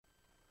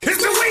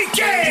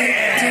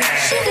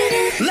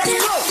Let's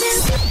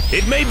go!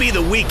 It may be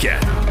the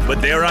weekend,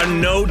 but there are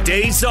no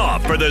days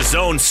off for the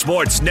Zone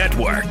Sports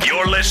Network.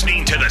 You're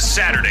listening to The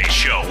Saturday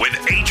Show with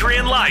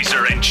Adrian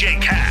Leiser and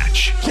Jake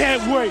Hatch.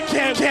 Can't wait.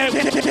 Can't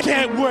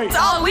wait. It's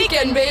all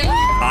weekend, baby.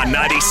 On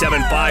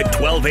 97.5,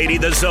 1280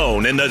 The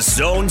Zone and the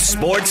Zone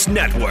Sports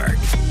Network.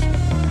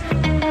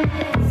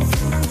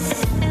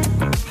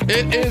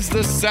 It is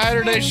the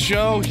Saturday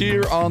Show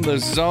here on the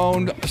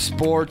Zone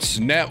Sports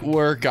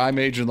Network. I'm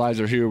Adrian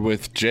Leiser here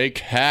with Jake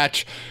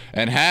Hatch.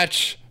 And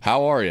Hatch,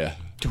 how are you?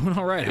 Doing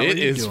all right. How are you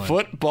doing? It is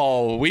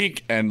football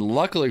week, and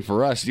luckily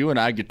for us, you and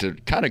I get to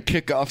kind of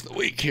kick off the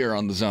week here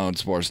on the Zone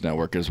Sports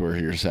Network as we're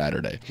here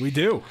Saturday. We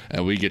do.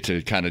 And we get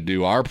to kind of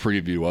do our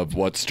preview of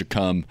what's to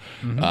come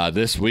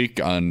this week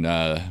on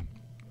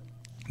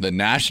the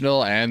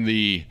national and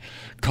the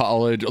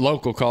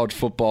local college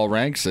football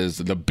ranks. As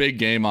the big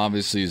game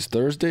obviously is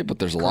Thursday, but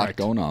there's a lot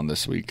going on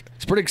this week.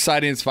 It's pretty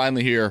exciting. It's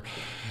finally here.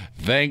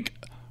 Thank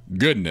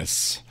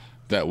goodness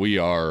that we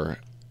are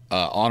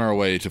on our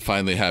way to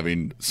finally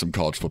having some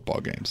college football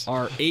games.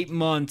 Our 8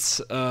 months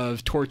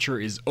of torture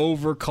is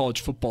over. College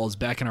football is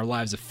back in our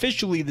lives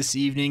officially this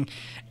evening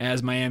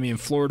as Miami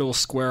and Florida will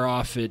square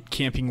off at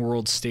Camping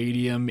World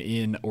Stadium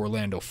in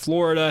Orlando,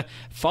 Florida,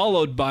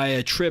 followed by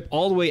a trip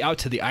all the way out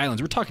to the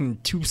islands. We're talking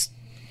two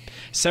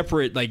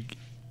separate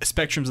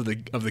spectrums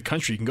of the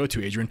country you can go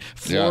to, Adrian.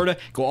 Florida,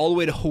 go all the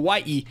way to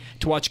Hawaii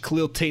to watch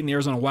Khalil Tate and the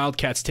Arizona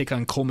Wildcats take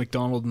on Cole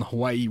McDonald and the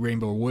Hawaii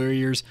Rainbow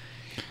Warriors.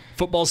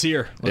 Football's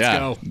here. Let's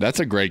go.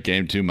 That's a great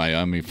game too.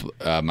 Miami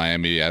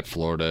at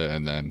Florida,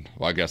 and then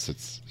I guess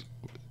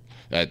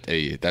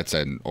that's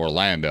in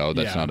Orlando.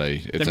 That's not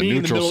it's a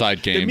neutral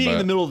side game. They're meeting in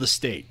the middle of the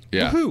state.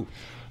 Yeah. Woohoo.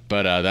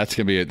 But that's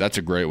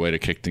a great way to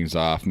kick things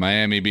off.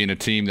 Miami being a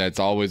team that's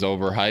always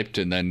overhyped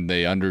and then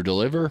they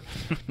underdeliver,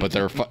 but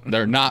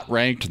they're not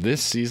ranked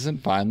this season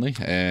finally.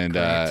 And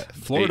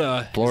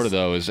Florida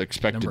though is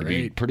expected to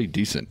be pretty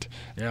decent.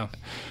 Yeah.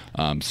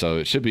 So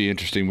it should be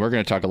interesting. We're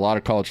going to talk a lot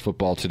of college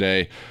football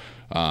today.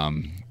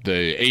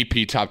 The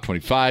AP Top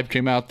 25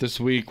 came out this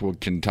week. We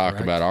can talk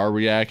about our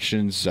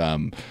reactions.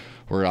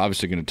 We're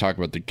obviously going to talk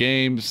about the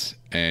games,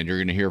 and you're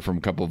going to hear from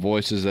a couple of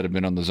voices that have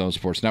been on the Zone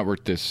Sports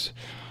Network this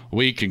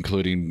week,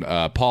 including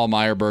Paul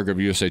Meyerberg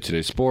of USA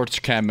Today Sports,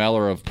 Cam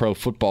Meller of Pro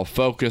Football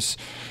Focus,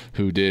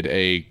 who did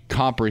a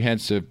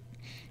comprehensive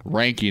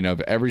ranking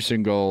of every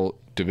single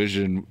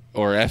division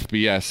or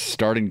FBS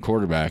starting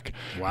quarterback,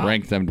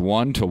 ranked them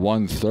 1 to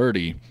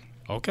 130.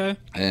 Okay.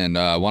 And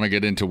I want to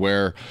get into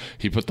where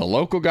he put the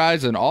local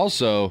guys and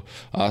also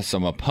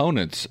some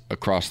opponents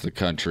across the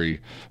country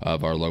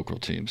of our local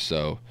teams.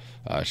 So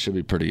it should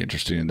be pretty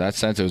interesting in that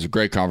sense. It was a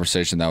great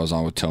conversation that was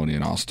on with Tony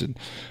and Austin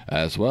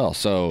as well.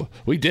 So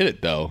we did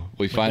it, though.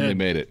 We finally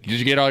made it. Did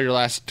you get all your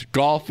last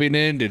golfing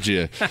in? Did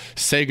you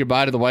say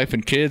goodbye to the wife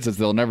and kids as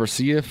they'll never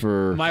see you?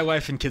 My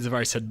wife and kids have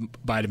already said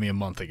bye to me a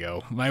month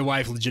ago. My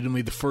wife,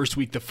 legitimately, the first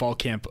week the fall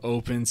camp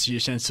opens, she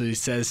essentially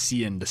says, see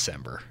you in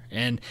December.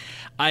 And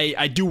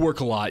I do work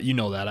a lot. You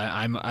know that.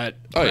 I'm at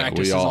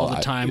practices all the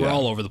time. We're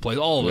all over the place.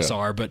 All of us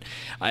are. But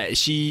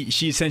she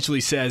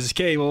essentially says,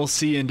 okay, we'll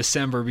see you in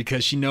December,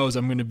 because she knows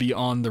I'm going to be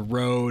on the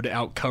road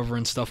out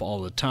covering stuff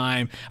all the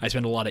time. I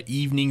spend a lot of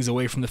evenings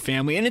away from the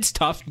family, and it's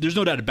tough. There's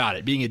no doubt about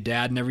it. Being a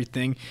dad and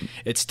everything,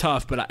 it's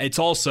tough, but it's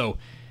also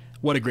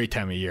what a great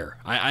time of year.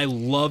 I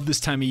love this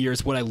time of year.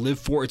 It's what I live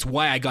for. It's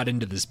why I got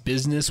into this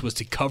business, was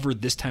to cover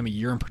this time of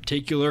year in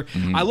particular.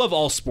 I love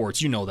all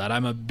sports. You know that.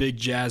 I'm a big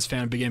Jazz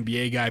fan, big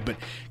NBA guy, but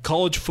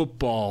college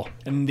football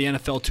and the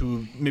NFL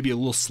to maybe a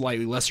little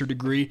slightly lesser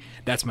degree,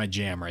 that's my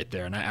jam right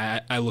there. And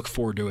I look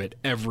forward to it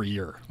every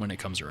year when it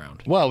comes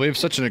around. Well, we have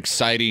such an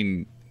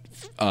exciting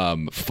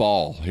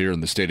fall here in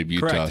the state of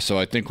Utah. Correct. So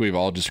I think we've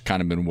all just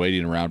kind of been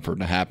waiting around for it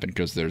to happen,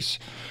 because there's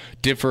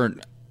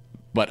different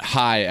but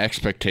high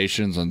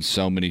expectations on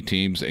so many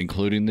teams,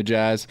 including the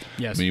Jazz.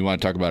 Yes. I mean, you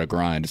want to talk about a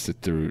grind to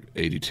sit through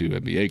 82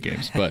 NBA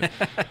games, but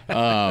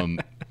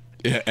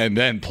and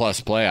then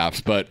plus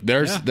playoffs. But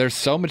there's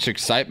so much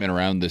excitement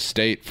around this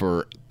state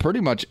for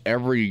pretty much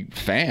every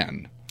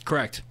fan.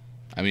 Correct.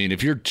 I mean,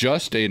 if you're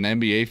just an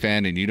NBA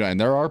fan and and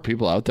there are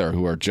people out there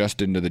who are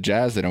just into the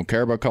Jazz, they don't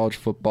care about college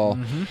football.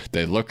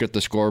 They look at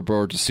the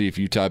scoreboard to see if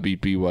Utah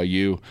beat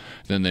BYU,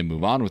 then they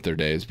move on with their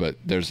days. But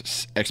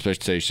there's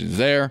expectations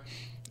there.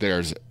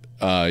 There's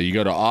you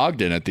go to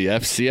Ogden at the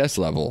FCS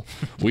level.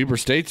 Weber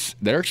State's,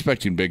 they're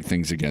expecting big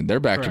things again. They're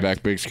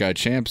back-to-back Big Sky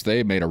champs.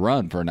 They made a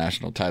run for a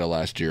national title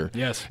last year.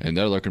 Yes. And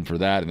they're looking for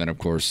that. And then, of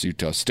course,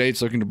 Utah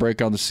State's looking to break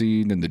on the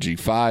scene in the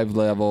G5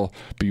 level.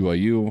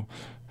 BYU,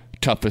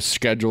 toughest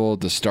schedule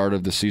at the start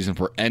of the season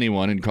for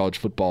anyone in college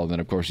football. And then,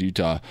 of course,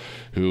 Utah,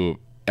 who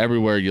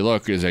everywhere you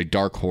look is a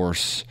dark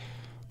horse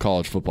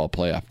college football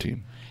playoff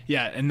team.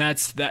 Yeah, and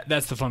that's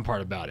the fun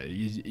part about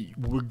it.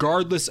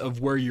 Regardless of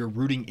where your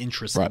rooting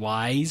interest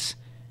lies,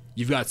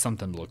 you've got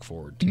something to look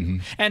forward to.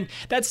 And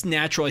that's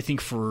natural, I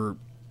think, for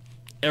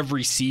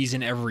every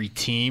season, every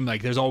team.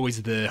 Like, there's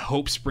always the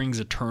hope springs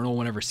eternal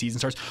whenever season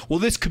starts. Well,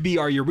 this could be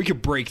our year. We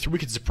could break through. We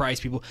could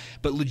surprise people.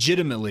 But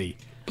legitimately,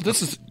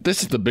 this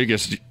is the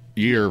biggest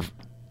year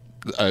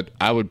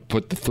I would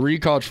put the 3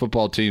 college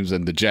football teams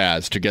and the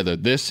Jazz together.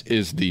 This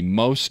is the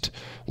most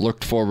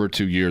looked forward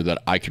to year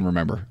that I can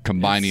remember,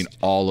 combining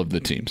all of the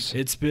teams.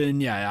 It's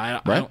been,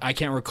 I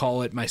can't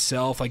recall it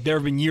myself. Like, there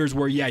have been years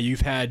where,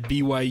 you've had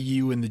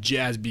BYU and the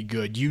Jazz be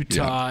good,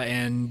 Utah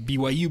and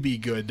BYU be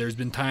good. There's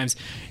been times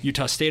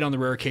Utah State on the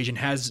rare occasion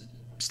has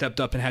stepped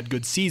up and had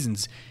good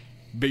seasons.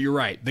 But you're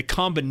right. The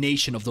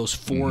combination of those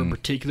 4 in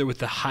particular, with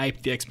the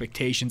hype, the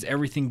expectations,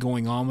 everything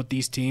going on with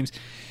these teams,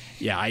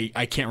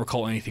 I can't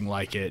recall anything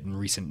like it in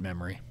recent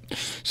memory.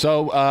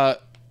 So, a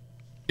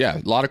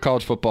lot of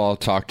college football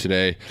talk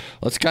today.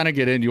 Let's kind of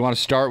get in. Do you want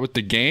to start with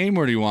the game,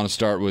 or do you want to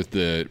start with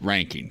the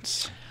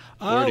rankings?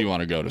 Where do you want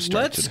to go to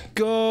start today? Let's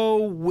go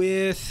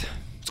with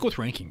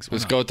rankings.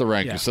 Let's go with the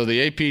rankings. Yeah. So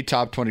the AP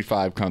Top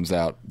 25 comes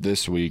out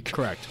this week.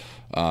 Correct.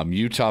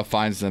 Utah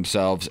finds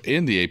themselves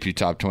in the AP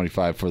Top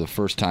 25 for the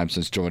first time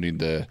since joining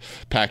the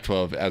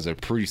Pac-12 as a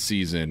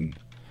preseason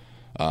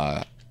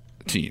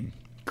team.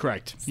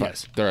 Correct.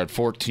 Yes. They're at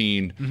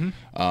 14.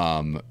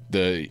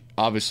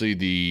 Obviously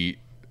the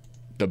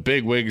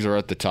big wigs are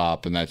at the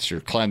top, and that's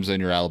your Clemson,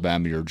 your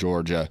Alabama, your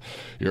Georgia,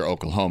 your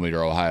Oklahoma,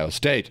 your Ohio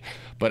State.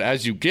 But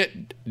as you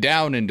get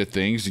down into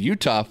things,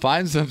 Utah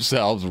finds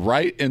themselves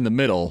right in the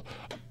middle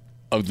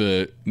of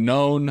the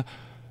known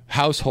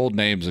household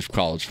names of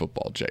college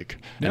football, Jake.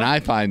 Yep. And I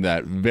find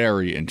that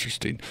very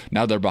interesting.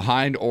 Now they're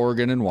behind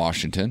Oregon and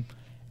Washington.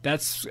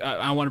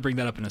 I want to bring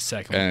that up in a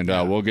second. And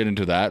we'll get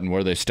into that and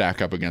where they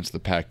stack up against the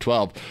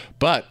Pac-12.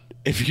 But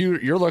if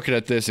you're looking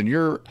at this and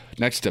you're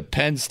next to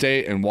Penn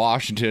State and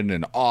Washington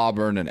and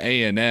Auburn and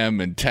A&M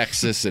and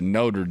Texas and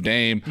Notre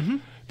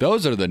Dame,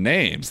 those are the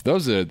names.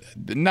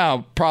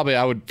 Now probably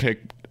I would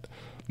pick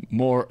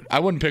more. I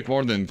wouldn't pick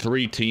more than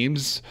 3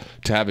 teams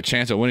to have a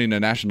chance of winning a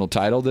national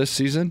title this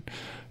season,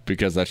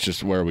 because that's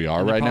just where we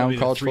are right now in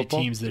college football.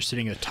 3 teams they're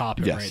sitting atop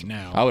it right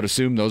now. I would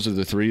assume those are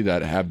the 3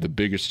 that have the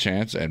biggest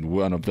chance, and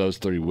one of those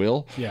 3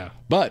 will. Yeah.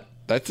 But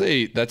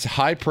that's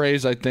high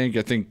praise, I think.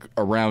 I think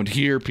around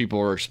here people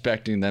are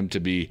expecting them to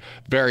be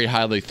very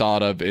highly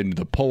thought of in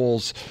the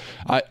polls.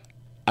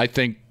 I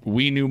think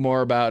we knew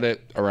more about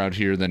it around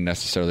here than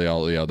necessarily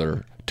all the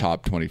other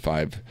top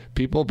 25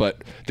 people,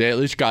 but they at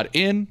least got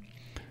in.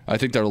 I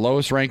think their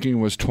lowest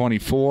ranking was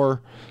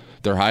 24.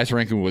 Their highest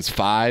ranking was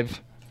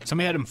 5.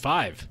 Somebody had them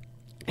 5.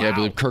 Yeah, wow. I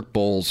believe Kirk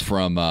Bowles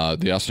from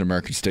the Austin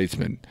American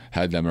Statesman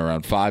had them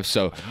around 5.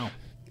 So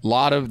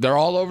they're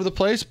all over the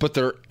place, but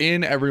they're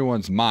in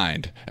everyone's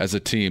mind as a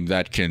team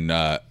that can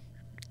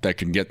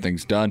get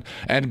things done.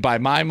 And by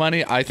my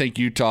money, I think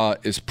Utah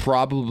is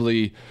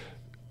probably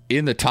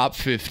in the top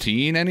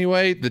 15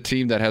 anyway, the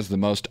team that has the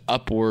most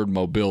upward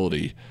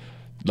mobility,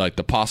 like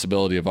the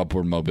possibility of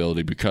upward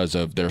mobility because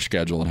of their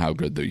schedule and how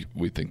good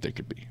we think they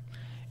could be.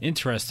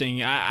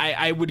 Interesting.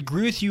 I would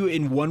agree with you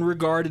in one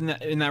regard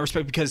in that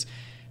respect, because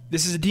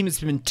this is a team that's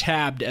been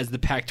tabbed as the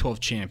Pac-12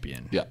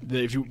 champion. Yeah.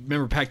 If you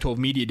remember Pac-12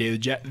 Media Day,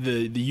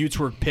 the Utes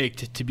were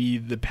picked to be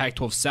the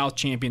Pac-12 South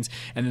champions,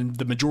 and then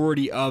the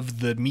majority of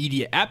the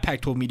media at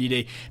Pac-12 Media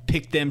Day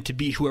picked them to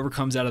be whoever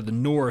comes out of the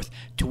North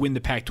to win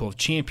the Pac-12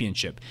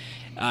 championship.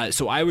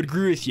 So I would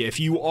agree with you. If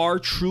you are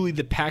truly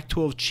the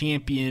Pac-12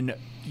 champion,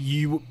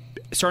 you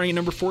starting at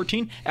number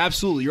 14,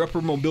 absolutely. Your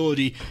upper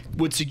mobility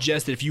would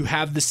suggest that if you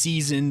have the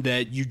season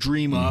that you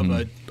dream of,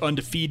 a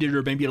undefeated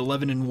or maybe an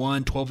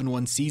 11-1,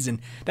 12-1 season,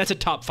 that's a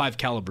top 5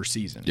 caliber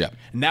season. Yeah.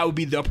 And that would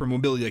be the upper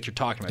mobility like you're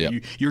talking about.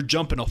 Yep. You're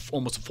jumping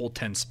almost a full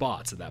 10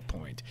 spots at that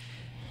point.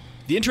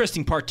 The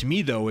interesting part to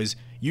me, though, is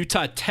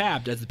Utah,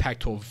 tabbed as the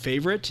Pac-12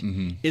 favorite,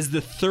 is the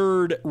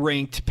 3rd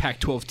ranked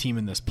Pac-12 team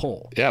in this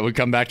poll. Yeah, we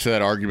come back to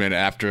that argument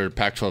after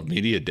Pac-12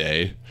 Media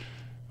Day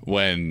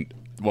when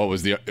 – what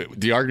was the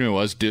argument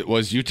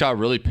was Utah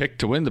really picked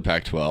to win the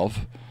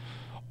Pac-12,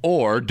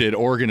 or did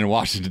Oregon and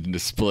Washington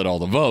just split all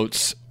the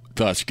votes,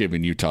 thus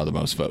giving Utah the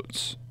most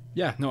votes?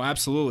 Yeah, no,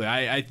 absolutely.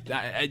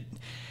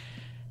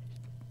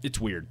 It's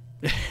weird.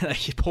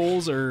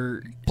 Polls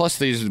are... Plus,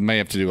 these may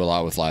have to do a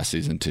lot with last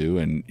season, too,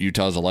 and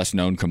Utah's a less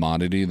known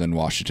commodity than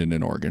Washington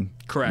and Oregon.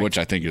 Correct. Which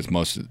I think is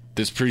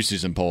this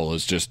preseason poll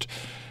is just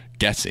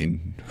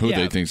guessing who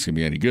they think is going to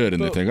be any good,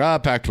 and they think,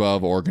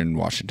 Pac-12, Oregon,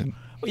 Washington.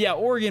 Yeah,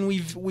 Oregon,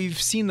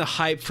 we've seen the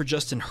hype for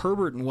Justin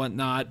Herbert and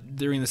whatnot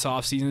during this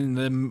offseason,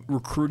 them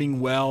recruiting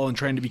well and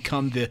trying to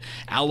become the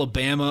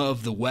Alabama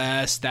of the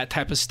West, that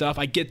type of stuff.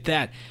 I get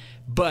that.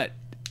 But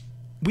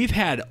we've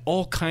had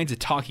all kinds of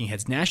talking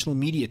heads, national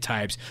media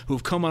types, who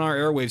have come on our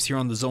airwaves here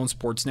on the Zone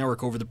Sports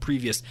Network over the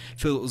previous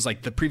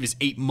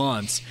 8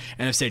 months,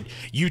 and have said,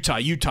 Utah,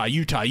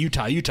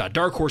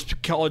 dark horse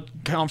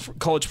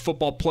college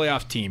football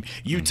playoff team.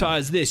 Utah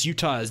is this,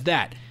 Utah is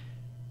that.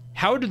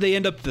 How did they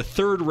end up the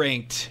 3rd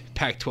ranked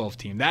Pac-12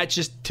 team? That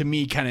just, to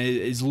me, kind of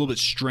is a little bit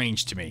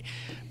strange to me.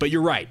 But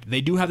you're right. They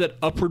do have that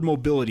upward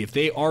mobility. If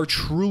they are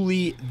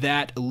truly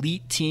that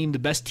elite team, the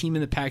best team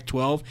in the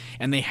Pac-12,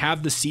 and they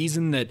have the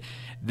season that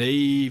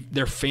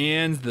their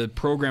fans, the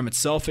program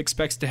itself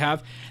expects to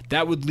have,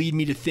 that would lead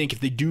me to think if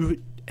they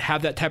do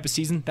have that type of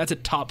season, that's a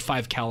top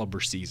 5 caliber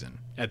season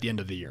at the end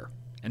of the year.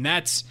 And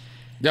that's...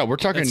 Yeah, we're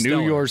talking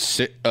New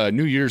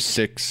Year's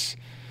 6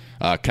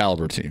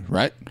 caliber team,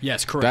 right?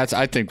 Yes, correct.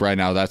 I think right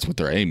now that's what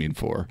they're aiming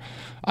for.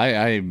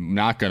 I'm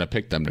not going to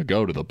pick them to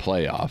go to the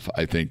playoff.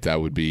 I think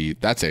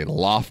that's a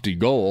lofty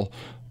goal,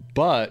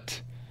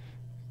 but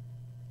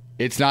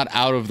it's not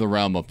out of the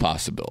realm of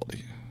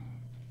possibility,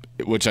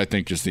 which I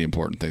think is the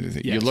important thing.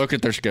 Yes. You look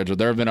at their schedule.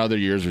 There have been other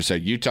years where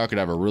said Utah could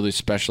have a really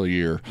special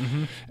year,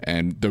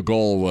 and the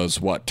goal was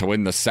to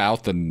win the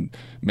South and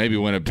maybe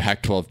win a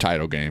Pac-12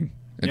 title game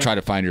and try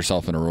to find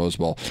yourself in a Rose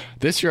Bowl.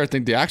 This year, I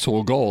think the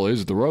actual goal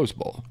is the Rose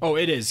Bowl. Oh,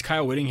 it is.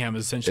 Kyle Whittingham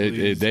is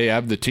essentially. They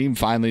have the team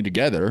finally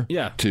together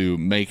to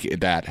make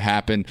that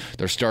happen.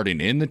 They're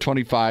starting in the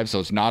 25, so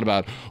it's not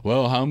about,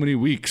 how many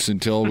weeks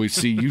until we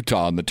see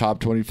Utah in the top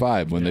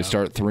 25 when they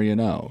start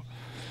 3-0.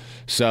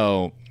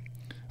 So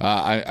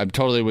I'm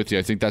totally with you.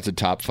 I think that's a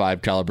top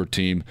 5 caliber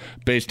team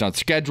based on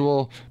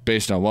schedule,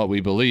 based on what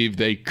we believe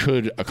they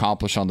could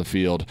accomplish on the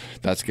field.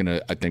 That's going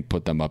to, I think,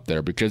 put them up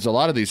there because a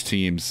lot of these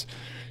teams –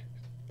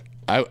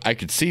 I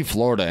could see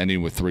Florida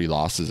ending with 3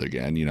 losses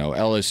again.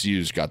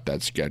 LSU's got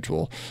that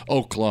schedule.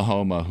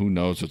 Oklahoma, who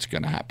knows what's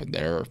going to happen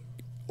there.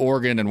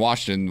 Oregon and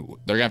Washington,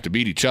 they're going to have to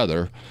beat each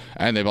other.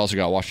 And they've also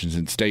got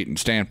Washington State and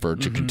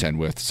Stanford to contend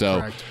with.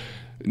 So correct.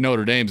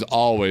 Notre Dame's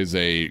always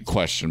a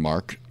question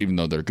mark, even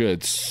though they're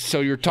good.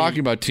 So you're talking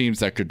about teams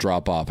that could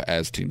drop off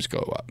as teams go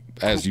up,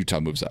 as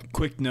Utah moves up.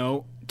 Quick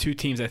note, 2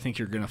 teams I think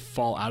are going to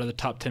fall out of the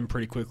top 10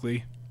 pretty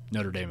quickly,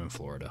 Notre Dame and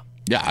Florida.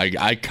 Yeah,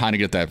 I kind of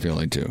get that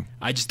feeling too.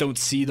 I just don't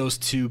see those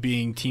two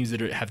being teams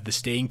that have the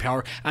staying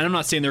power. And I'm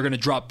not saying they're going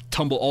to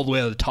tumble all the way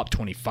out of the top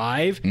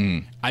 25.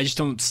 I just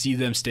don't see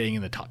them staying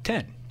in the top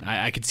 10.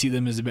 I could see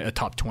them as a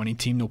top 20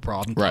 team, no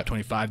problem. Top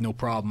 25, no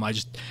problem.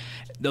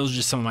 Those are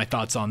just some of my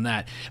thoughts on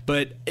that.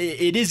 But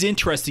it is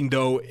interesting,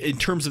 though, in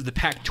terms of the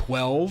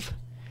Pac-12.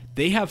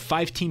 They have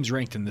 5 teams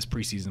ranked in this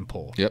preseason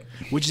poll,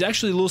 which is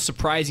actually a little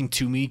surprising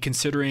to me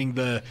considering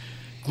the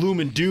gloom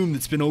and doom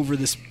that's been over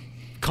this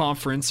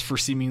conference for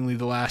seemingly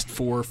the last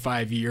 4 or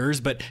 5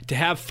 years, but to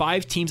have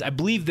 5 teams, I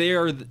believe they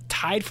are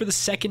tied for the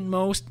second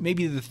most,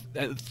 maybe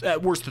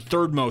at worst the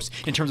third most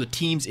in terms of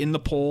teams in the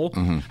poll.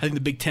 I think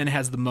the Big Ten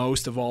has the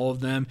most of all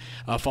of them,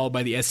 followed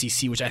by the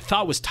SEC, which I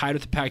thought was tied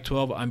with the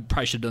Pac-12. I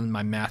probably should have done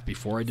my math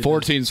before. I did 4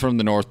 teams from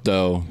the North,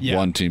 though,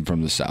 1 team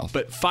from the South.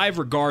 But 5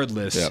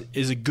 regardless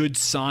is a good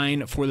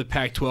sign for the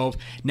Pac-12.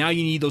 Now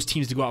you need those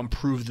teams to go out and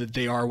prove that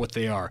they are what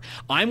they are.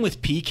 I'm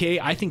with PK.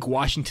 I think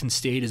Washington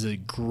State is a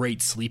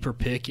great sleeper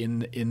pick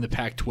in the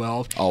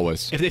Pac-12.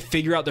 Always. If they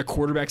figure out their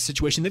quarterback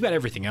situation, they've got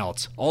everything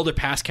else. All their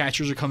pass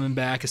catchers are coming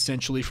back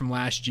essentially from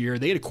last year.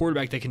 They had a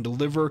quarterback that can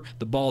deliver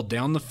the ball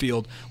down the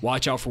field.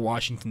 Watch out for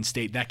Washington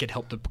State. That could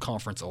help the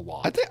conference a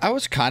lot. I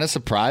was kind of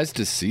surprised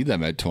to see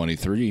them at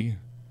 23,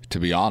 to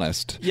be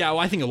honest. Yeah, well,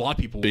 I think a lot of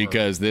people were.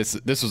 Because this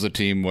was a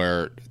team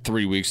where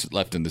 3 weeks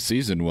left in the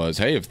season was,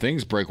 hey, if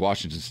things break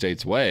Washington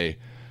State's way,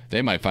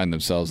 they might find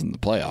themselves in the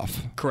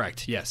playoff.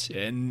 Correct, yes.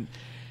 And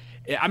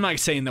I'm not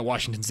saying that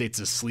Washington State's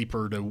a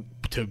sleeper to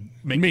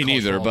make me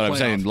neither, but playoff. I'm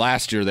saying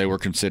last year they were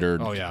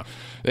considered. Oh yeah.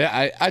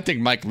 Yeah, I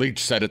think Mike Leach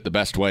said it the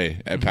best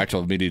way at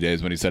Pac-12 Media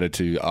Days when he said it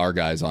to our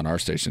guys on our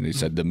station. He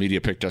said the media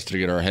picked us to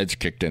get our heads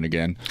kicked in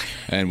again,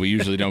 and we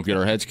usually don't get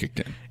our heads kicked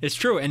in. It's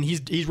true, and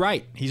he's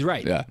right. He's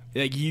right. Yeah.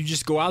 Like, you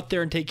just go out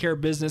there and take care of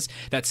business.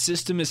 That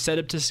system is set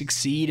up to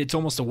succeed. It's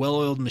almost a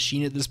well-oiled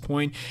machine at this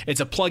point. It's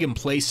a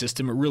plug-and-play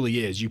system. It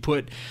really is. You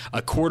put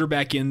a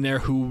quarterback in there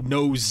who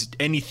knows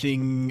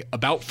anything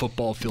about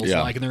football, feels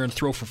like, and they're going to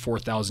throw for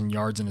 4,000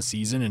 yards in a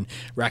season and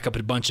rack up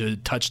a bunch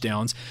of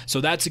touchdowns.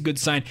 So that's a good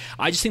sign.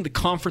 I just think the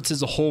conference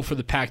as a whole for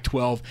the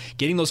Pac-12,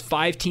 getting those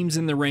 5 teams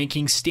in the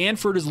rankings.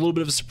 Stanford is a little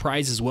bit of a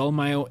surprise as well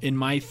in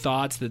my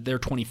thoughts that they're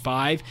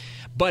 25.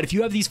 But if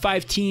you have these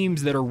 5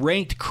 teams that are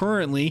ranked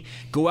currently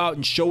go out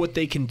and show what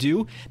they can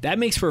do, that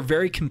makes for a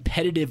very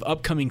competitive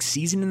upcoming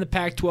season in the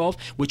Pac-12,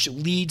 which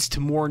leads to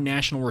more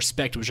national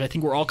respect, which I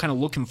think we're all kind of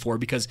looking for,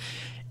 because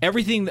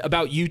everything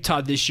about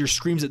Utah this year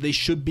screams that they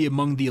should be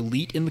among the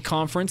elite in the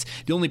conference.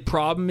 The only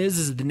problem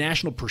is that the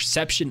national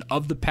perception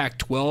of the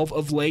Pac-12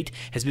 of late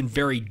has been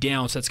very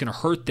down, so that's going to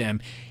hurt them.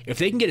 If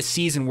they can get a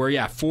season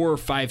where, 4 or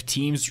 5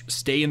 teams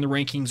stay in the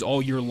rankings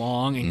all year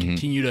long and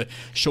continue to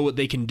show what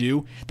they can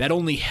do, that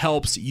only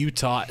helps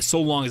Utah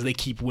so long as they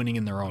keep winning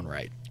in their own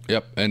right.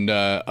 Yep, and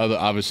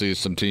obviously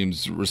some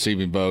teams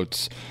receiving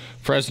votes.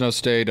 Fresno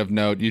State of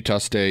note, Utah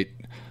State,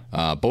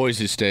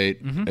 Boise State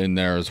in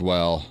there as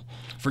well.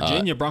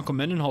 Virginia, Bronco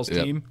Mendenhall's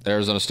team.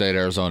 Arizona State,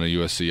 Arizona,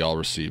 USC all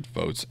received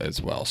votes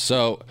as well.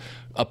 So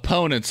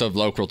opponents of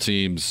local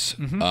teams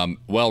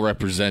well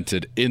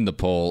represented in the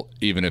poll,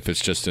 even if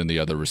it's just in the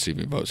other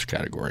receiving votes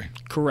category.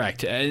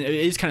 Correct. And it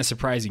is kind of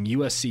surprising.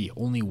 USC,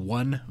 only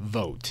 1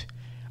 vote.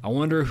 I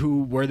wonder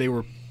who they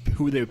were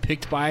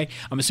picked by.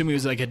 I'm assuming it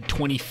was like a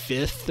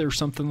 25th or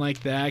something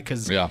like that,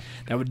 because that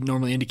would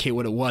normally indicate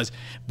what it was.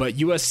 But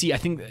USC, I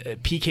think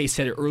PK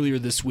said it earlier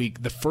this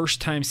week, the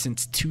first time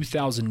since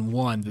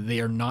 2001 that they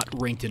are not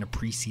ranked in a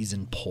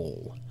preseason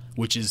poll,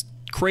 which is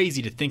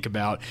crazy to think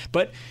about.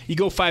 But you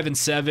go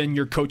 5-7,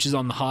 your coach is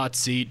on the hot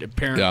seat.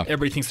 Apparently,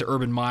 everybody thinks that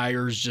Urban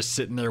Meyer's just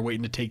sitting there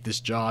waiting to take this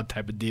job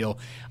type of deal.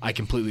 I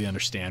completely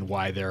understand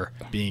why they're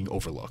being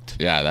overlooked.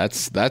 Yeah,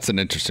 that's an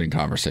interesting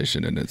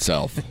conversation in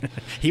itself.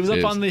 He was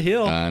up on the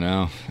hill. I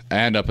know,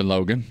 and up in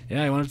Logan.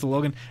 Yeah, he went up to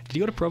Logan. Did he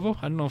go to Provo?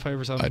 I don't know if I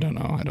ever saw him. I don't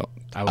know.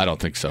 I don't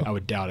think so. I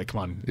would doubt it. Come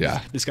on.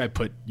 Yeah, this guy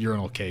put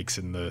urinal cakes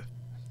in the.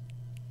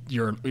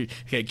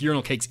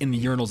 Urinal cakes in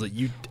the urinals at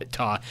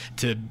Utah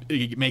to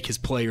make his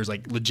players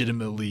like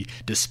legitimately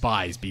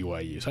despise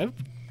BYU. So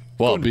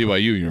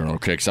BYU urinal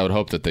cakes. I would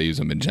hope that they use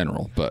them in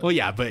general, but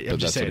I'm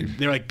just saying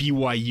they're like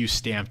BYU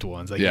stamped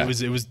ones. Like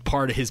it was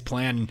part of his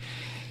plan. And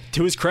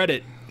to his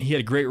credit, he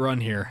had a great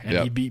run here, and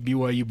he beat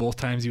BYU both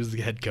times he was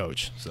the head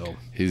coach. So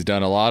he's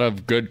done a lot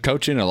of good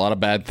coaching and a lot of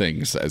bad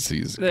things as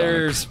he's.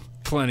 There's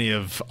plenty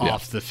of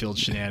off-the-field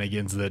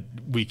shenanigans that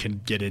we can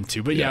get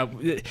into. But,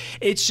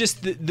 it's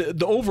just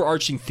the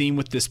overarching theme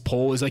with this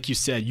poll is, like you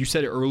said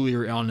it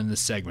earlier on in this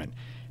segment.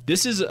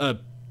 This is a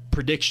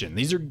prediction.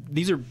 These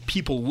are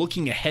people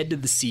looking ahead to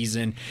the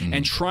season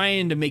and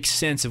trying to make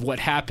sense of what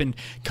happened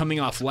coming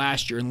off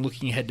last year and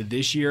looking ahead to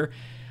this year.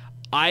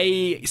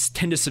 I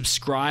tend to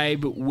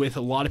subscribe with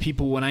a lot of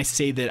people when I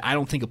say that I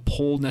don't think a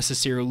poll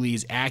necessarily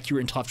is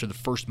accurate until after the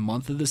first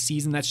month of the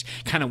season. That's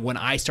kind of when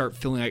I start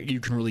feeling like you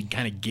can really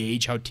kind of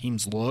gauge how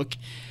teams look.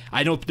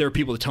 I know there are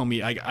people that tell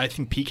me, I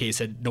think PK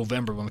said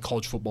November when the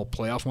college football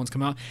playoff ones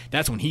come out.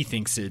 That's when he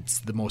thinks it's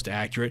the most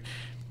accurate.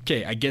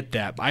 Okay, I get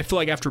that. But I feel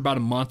like after about a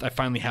month, I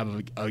finally have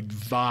a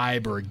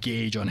vibe or a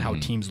gauge on how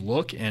teams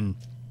look, and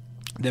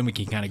then we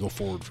can kind of go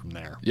forward from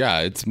there.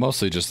 Yeah, it's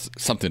mostly just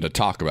something to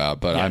talk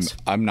about, but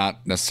I'm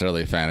not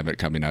necessarily a fan of it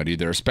coming out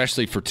either,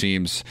 especially for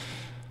teams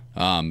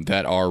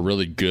that are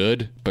really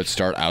good but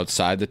start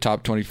outside the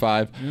top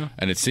 25. Yeah.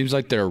 And it seems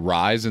like their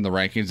rise in the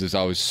rankings is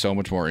always so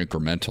much more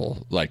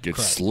incremental. Like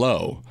it's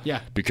slow.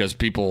 Yeah. Because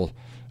people,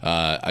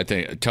 I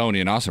think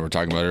Tony and Austin were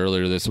talking about it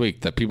earlier this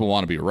week, that people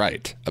want to be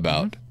right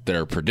about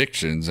their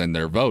predictions and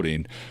their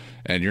voting,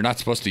 and you're not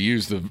supposed to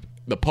use the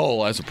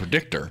poll as a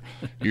predictor.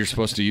 You're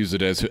supposed to use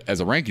it as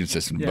a ranking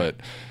system, but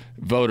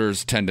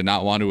voters tend to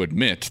not want to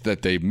admit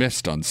that they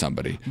missed on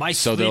somebody.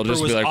 So they'll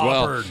just be like,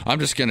 Auburn. well, I'm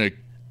just going to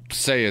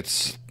say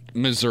it's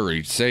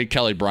Missouri. Say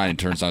Kelly Bryant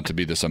turns out to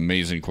be this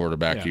amazing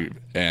quarterback,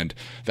 and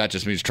that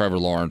just means Trevor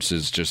Lawrence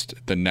is just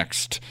the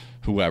next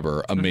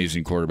whoever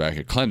amazing quarterback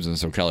at Clemson,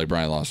 so Kelly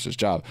Bryant lost his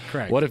job.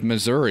 Correct. What if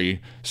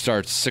Missouri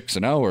starts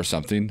 6-0 or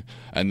something,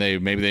 and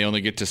maybe they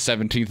only get to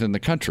 17th in the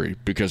country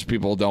because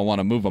people don't want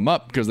to move them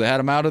up because they had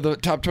them out of the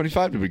top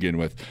 25 to begin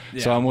with?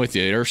 Yeah. So I'm with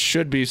you. There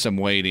should be some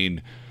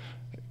waiting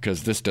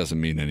because this doesn't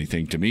mean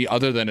anything to me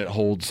other than it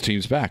holds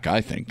teams back,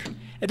 I think.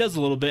 It does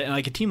a little bit, and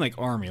like a team like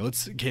Army,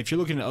 if you're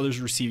looking at others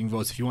receiving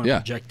votes, if you want to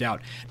project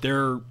out,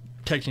 they're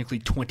technically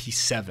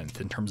 27th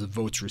in terms of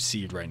votes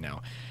received right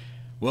now.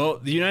 Well,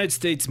 the United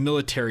States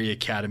Military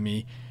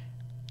Academy,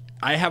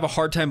 I have a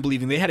hard time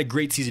believing they had a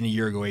great season a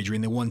year ago,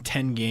 Adrian. They won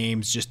 10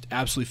 games, just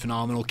absolutely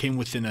phenomenal. Came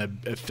within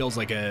it feels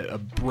like a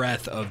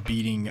breath of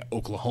beating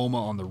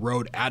Oklahoma on the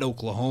road at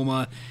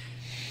Oklahoma.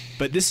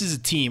 But this is a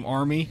team,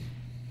 Army.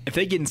 If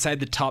they get inside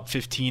the top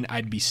 15,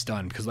 I'd be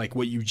stunned because, like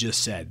what you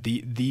just said,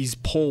 these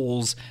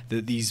polls,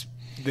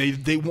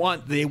 They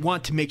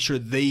want to make sure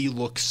they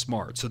look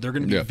smart. So they're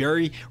going to be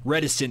very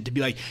reticent to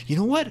be like, you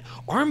know what?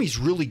 Army's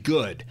really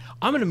good.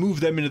 I'm going to move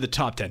them into the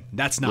top 10.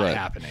 That's not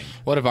happening.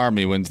 What if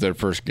Army wins their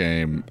first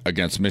game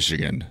against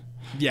Michigan?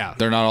 Yeah.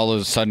 They're not all of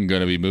a sudden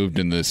going to be moved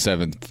into the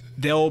 7th.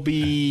 They'll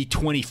be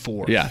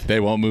 24th. Yeah, they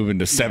won't move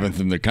into 7th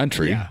in the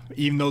country. Yeah,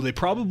 even though they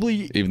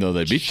beat the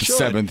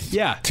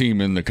 7th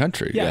team in the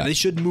country. Yeah, they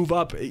should move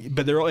up,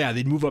 but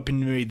they'd move up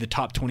into maybe the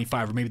top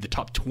 25 or maybe the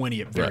top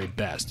 20 at very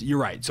best. You're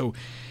right. So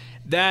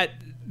that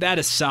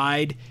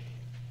aside,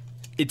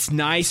 it's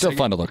nice. Still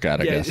fun to look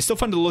at, I guess. It's still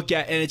fun to look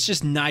at, and it's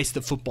just nice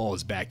that football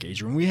is back,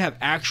 Adrian. We have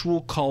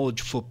actual college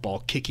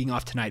football kicking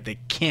off tonight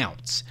that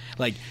counts.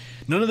 Like,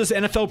 none of this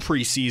NFL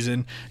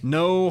preseason,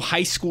 no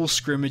high school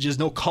scrimmages,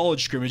 no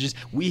college scrimmages.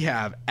 We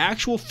have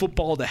actual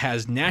football that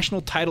has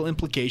national title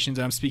implications,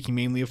 and I'm speaking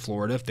mainly of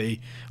Florida, if they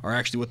are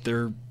actually what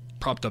they're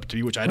propped up to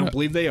be, which I don't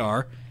believe they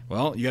are.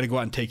 Well, you got to go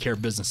out and take care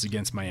of business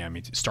against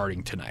Miami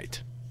starting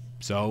tonight.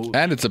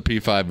 And it's a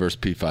P5 versus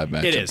P5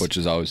 matchup, which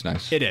is always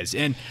nice. It is.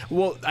 And,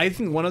 well, I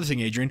think one other thing,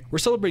 Adrian, we're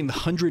celebrating the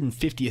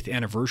 150th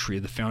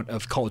anniversary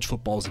of college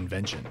football's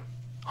invention.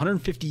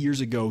 150 years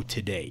ago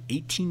today,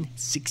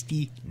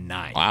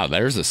 1869. Wow,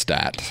 there's a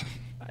stat.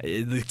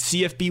 The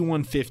CFB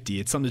 150.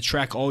 It's something to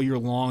track all year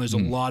long. There's a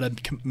lot of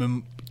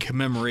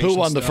commemoration. Who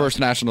won the first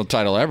national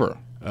title ever?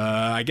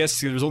 I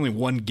guess there was only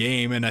one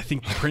game, and I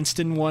think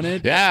Princeton won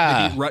it.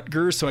 Yeah. They beat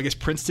Rutgers, so I guess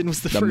Princeton was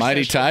the first. The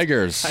Mighty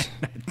Tigers.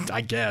 I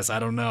guess. I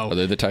don't know. Are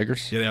they the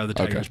Tigers? Yeah, they are the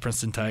Tigers. Okay.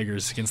 Princeton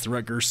Tigers against the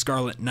Rutgers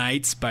Scarlet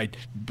Knights,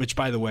 which,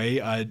 by the way,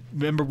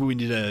 remember we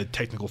did a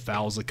technical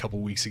fouls a couple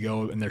weeks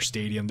ago in their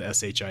stadium, the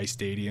SHI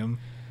Stadium?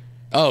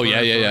 Oh,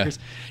 yeah.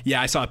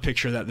 Yeah, I saw a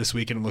picture of that this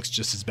week, and it looks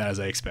just as bad as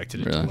I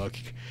expected it to look.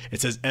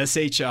 It says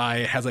SHI.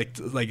 It has like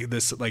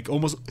this, like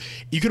almost,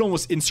 you could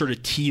almost insert a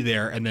T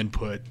there and then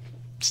put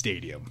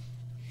stadium.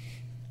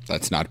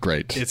 That's not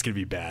great. It's going to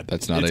be bad.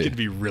 It's going to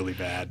be really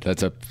bad.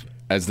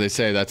 As they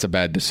say, that's a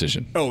bad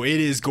decision. Oh,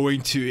 it is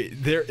going to.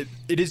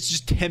 It is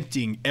just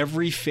tempting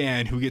every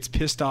fan who gets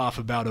pissed off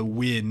about a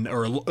win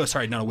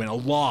a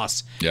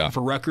loss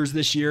for Rutgers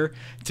this year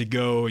to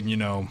go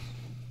and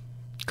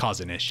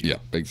cause an issue. Yeah,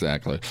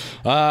 exactly.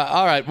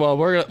 All right. Well,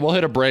 we'll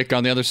hit a break.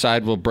 On the other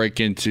side, we'll break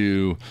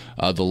into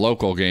the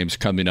local games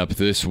coming up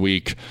this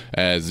week,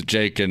 as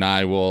Jake and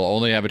I will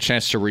only have a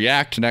chance to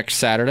react next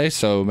Saturday.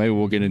 So maybe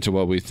we'll get into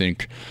what we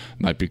think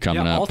might be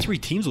coming up. All 3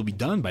 teams will be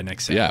done by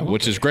next Saturday. Yeah,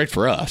 which is great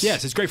for us.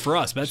 Yes, it's great for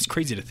us, but that's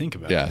crazy to think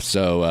about. Yeah,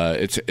 so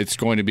it's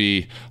going to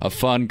be a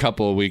fun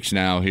couple of weeks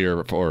now here,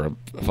 or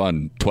a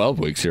fun 12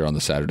 weeks here on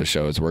the Saturday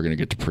show, as we're going to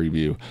get to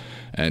preview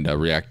and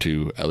react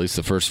to at least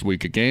the first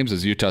week of games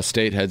as Utah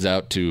State heads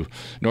out to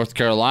North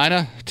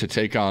Carolina to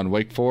take on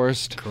Wake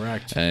Forest.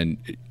 Correct. And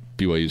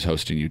BYU's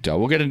hosting Utah.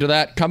 We'll get into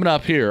that coming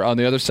up here on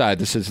the other side.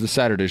 This is the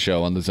Saturday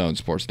show on the Zone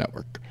Sports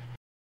Network.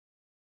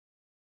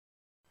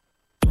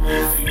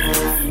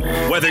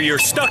 Whether you're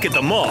stuck at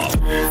the mall,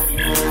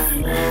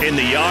 in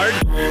the yard,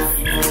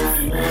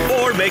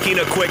 or making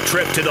a quick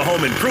trip to the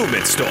home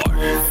improvement store,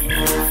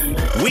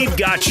 we've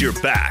got your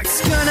back.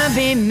 It's gonna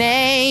be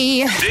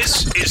May.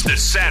 This is the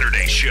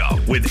Saturday Show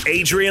with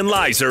Adrian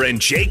Lizer and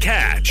Jake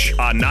Hatch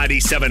on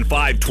 97.5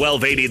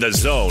 1280 The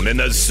Zone and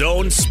the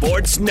Zone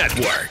Sports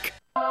Network.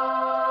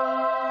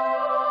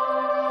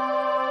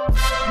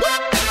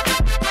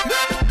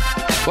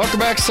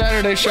 Welcome back,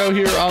 Saturday Show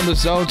here on the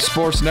Zone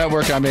Sports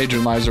Network. I'm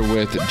Adrian Lizer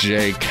with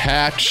Jake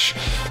Hatch.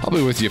 I'll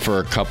be with you for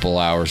a couple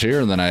hours here,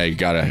 and then I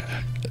got to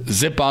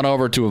zip on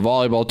over to a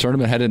volleyball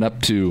tournament heading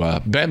up to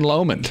Ben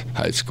Lomond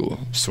High School.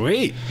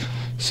 Sweet.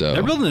 So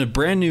they're building a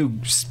brand new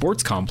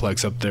sports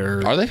complex up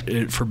there. Are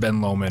they? For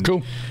Ben Lomond.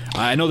 Cool.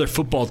 I know their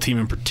football team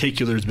in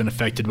particular has been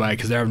affected by it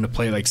because they're having to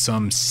play like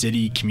some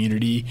city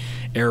community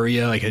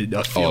area, like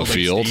a field,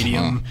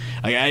 stadium.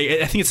 Huh.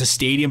 I think it's a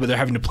stadium, but they're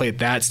having to play at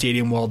that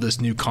stadium while this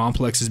new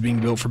complex is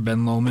being built for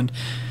Ben Lomond.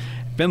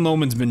 Ben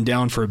Lomond's been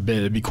down for a bit.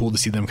 It'd be cool to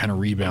see them kind of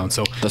rebound.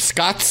 So the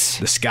Scots?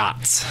 The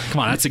Scots. Come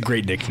on, that's a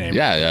great nickname.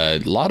 Yeah, a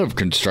lot of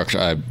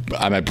construction.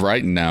 I'm at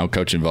Brighton now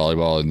coaching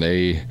volleyball, and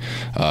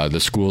the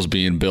school's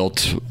being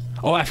built.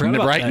 Oh, I forgot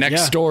about right that.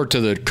 next door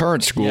to the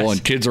current school,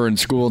 and kids are in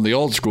school in the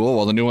old school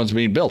while the new one's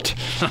being built.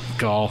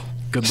 Good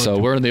luck. So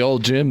we're in the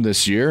old gym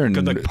this year, and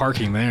good luck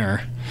parking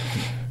there.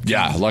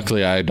 Yeah,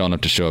 luckily I don't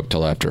have to show up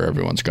till after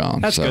everyone's gone.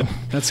 That's good.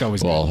 That's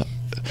always good.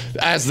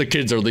 As the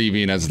kids are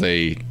leaving, as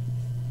they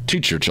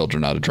teach your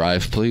children how to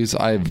drive, please.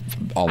 I've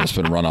almost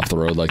been run off the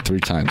road like 3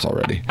 times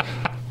already.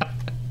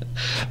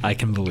 I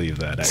can believe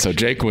that, actually. So,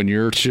 Jake, when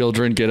your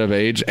children get of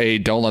age, A,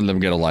 don't let them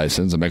get a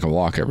license and make them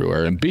walk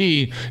everywhere. And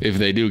B, if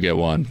they do get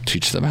one,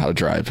 teach them how to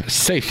drive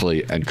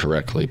safely and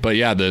correctly. But,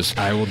 yeah,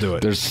 I will do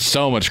it. There's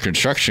so much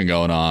construction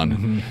going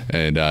on,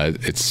 and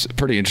it's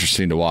pretty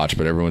interesting to watch,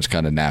 but everyone's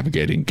kind of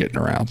navigating, getting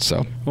around.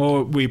 So,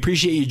 well, we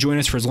appreciate you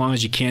joining us for as long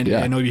as you can.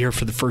 Yeah. I know you're here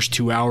for the first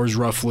 2 hours,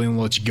 roughly, and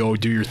we'll let you go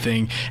do your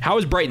thing. How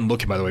is Brighton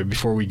looking, by the way,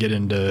 before we get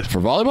into...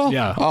 For volleyball?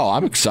 Yeah. Oh,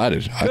 I'm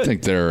excited. Good. I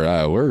think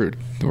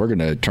we're going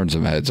to turn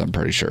some heads, I'm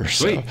pretty sure.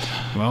 Sweet.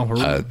 So, well,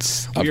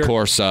 of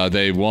course,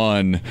 they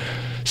won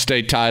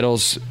state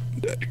titles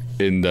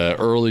in the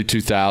early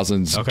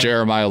 2000s. Okay.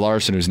 Jeremiah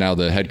Larson, who's now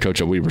the head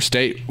coach at Weber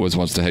State, was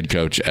once the head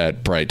coach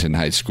at Brighton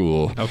High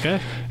School.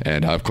 Okay.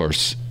 And, of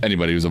course,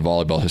 anybody who's a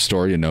volleyball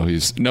historian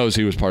knows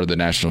he was part of the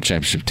national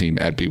championship team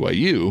at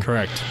BYU.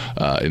 Correct.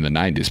 In the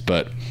 90s.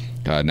 But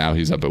now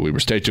he's up at Weber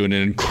State doing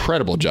an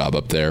incredible job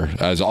up there,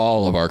 as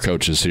all of our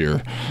coaches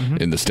here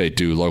in the state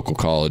do, local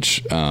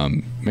college.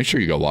 Make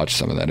sure you go watch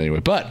some of that anyway.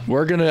 But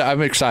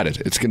I'm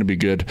excited. It's going to be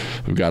good.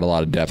 We've got a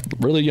lot of depth.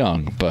 Really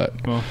young, but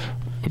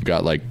we've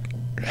got like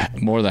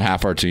more than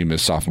half our team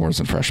is sophomores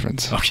and freshmen.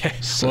 Okay.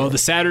 So, well, the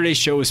Saturday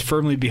show is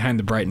firmly behind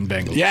the Brighton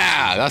Bengals.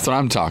 Yeah, that's what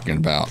I'm talking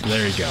about.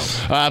 There you go.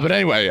 But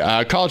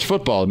anyway, college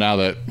football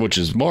now, which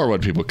is more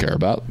what people care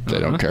about. They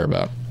don't care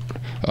about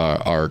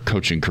our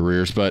coaching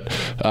careers. But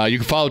you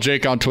can follow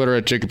Jake on Twitter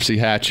at Jacob C.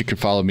 Hatch. You can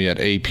follow me at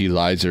AP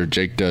Lizer.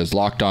 Jake does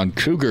Locked On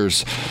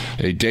Cougars,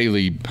 a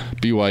daily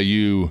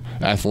BYU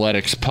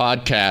athletics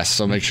podcast.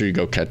 So make sure you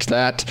go catch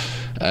that,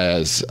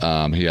 as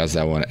he has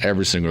that one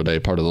every single day,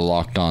 part of the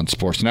Locked On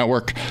Sports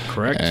Network.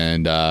 Correct.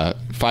 And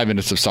 5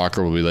 minutes of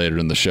soccer will be later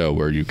in the show,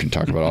 where you can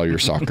talk about all your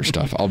soccer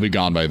stuff. I'll be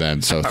gone by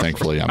then, so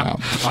thankfully I'm out.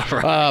 All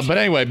right. But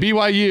anyway,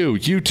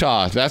 BYU,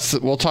 Utah.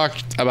 We'll talk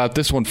about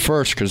this one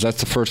first, because that's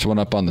the first one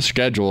up on the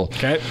schedule.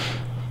 Okay.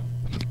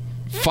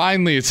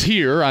 Finally, it's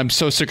here. I'm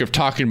so sick of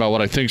talking about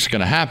what I think is going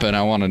to happen.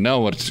 I want to know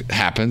what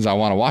happens. I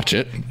want to watch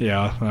it.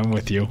 Yeah, I'm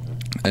with you.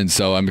 And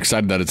so I'm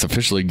excited that it's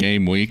officially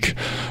game week.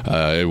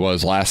 It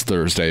was last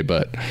Thursday,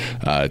 but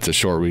it's a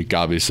short week,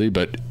 obviously.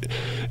 But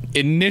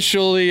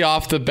initially,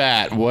 off the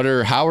bat,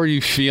 how are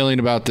you feeling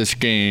about this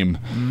game?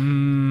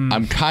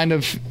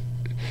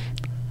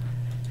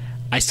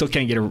 I still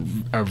can't get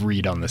a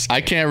read on this game.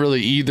 I can't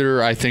really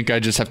either. I think I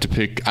just have to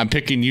pick. I'm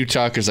picking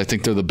Utah because I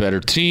think they're the better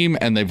team,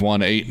 and they've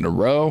won 8 in a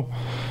row.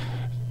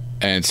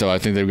 And so I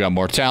think they've got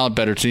more talent,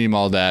 better team,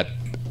 all that.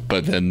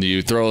 but then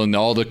you throw in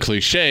all the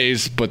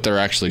cliches, but they're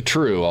actually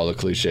true, all the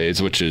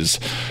cliches, which is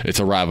it's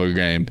a rivalry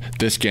game.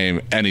 This game,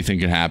 anything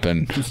can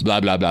happen, blah,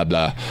 blah, blah,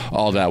 blah,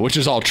 all that, which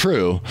is all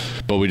true,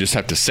 but we just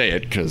have to say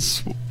it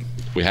because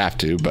we have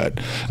to.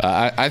 But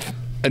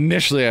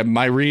initially,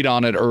 my read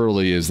on it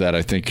early is that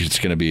I think it's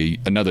going to be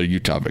another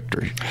Utah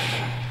victory.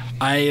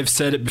 I have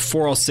said it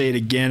before. I'll say it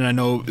again. I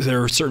know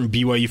there are certain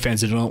BYU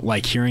fans that don't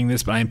like hearing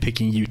this, but I am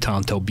picking Utah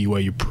until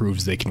BYU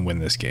proves they can win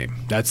this game.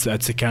 That's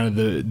the kind of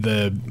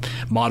the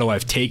motto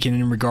I've taken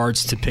in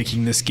regards to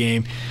picking this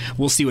game.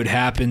 We'll see what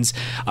happens.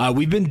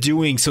 We've been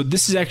doing so.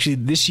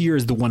 This year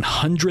is the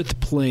 100th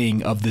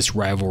playing of this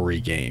rivalry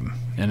game.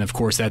 And, of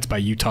course, that's by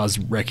Utah's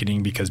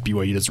reckoning because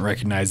BYU doesn't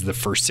recognize the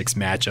first 6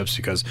 matchups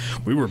because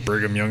we were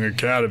Brigham Young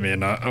Academy.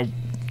 And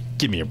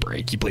give me a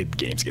break. You played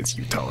games against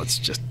Utah. Let's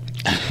just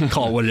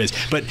call it what it is.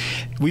 But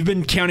we've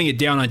been counting it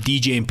down on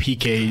DJ and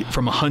PK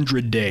from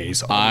 100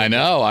 days. I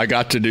know. I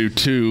got to do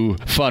 2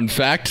 fun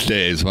fact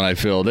days when I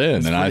filled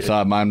in, and I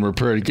thought mine were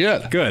pretty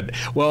good. Good.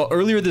 Well,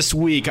 earlier this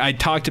week, I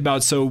talked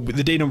about, so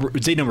the day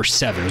number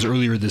 7 was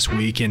earlier this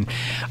week, and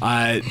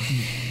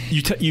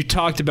you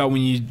talked about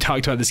when you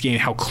talked about this game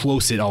how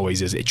close it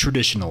always is,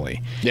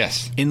 traditionally.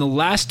 Yes. In the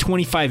last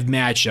 25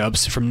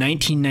 matchups from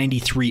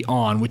 1993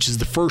 on, which is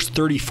the first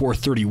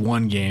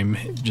 34-31 game,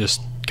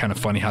 just kind of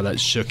funny how that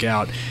shook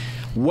out.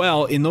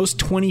 Well, in those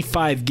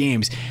 25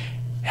 games,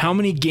 how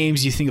many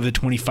games do you think of the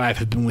 25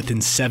 have been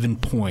within 7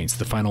 points,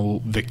 the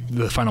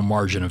final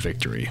margin of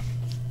victory?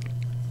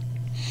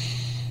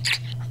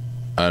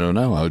 I don't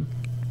know.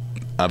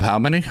 Of how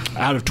many?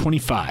 Out of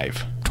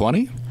 25.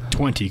 20?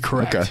 20,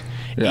 correct. Okay.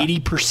 Yeah.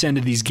 80%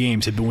 of these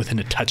games have been within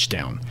a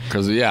touchdown.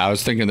 Because, I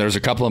was thinking there's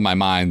a couple in my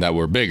mind that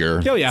were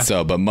bigger. Oh, yeah.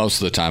 So, but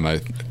most of the time I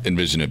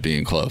envision it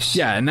being close.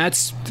 Yeah, and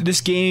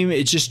this game,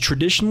 it just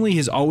traditionally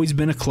has always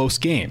been a close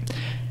game.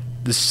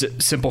 The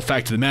simple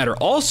fact of the matter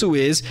also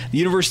is the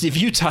University of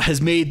Utah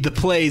has made the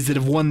plays that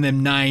have won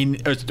them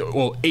 8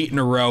 in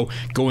a row,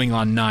 going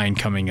on 9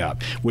 coming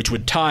up, which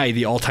would tie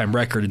the all-time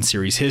record in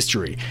series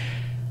history.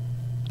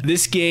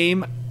 This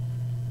game,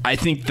 I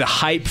think the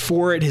hype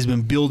for it has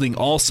been building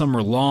all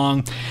summer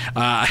long.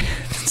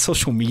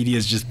 Social media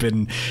has just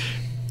been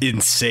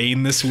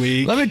insane this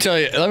week. Let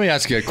me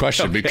ask you a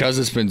question, because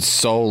it's been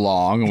so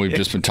long and we've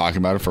just been talking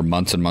about it for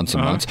months and months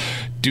and months.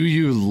 Do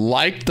you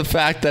like the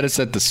fact that it's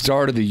at the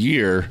start of the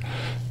year,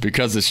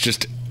 because it's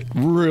just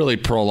really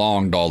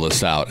prolonged all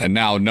this out, and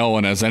now no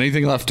one has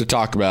anything left to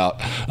talk about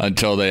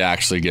until they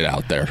actually get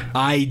out there?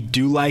 I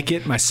do like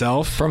it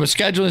myself. From a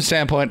scheduling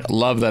standpoint,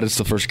 love that it's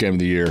the first game of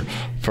the year.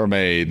 From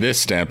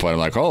this standpoint, I'm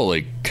like,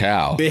 holy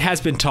cow. It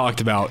has been talked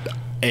about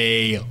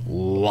a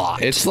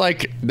lot. It's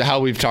like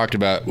how we've talked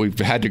about, we've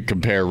had to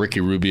compare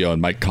Ricky Rubio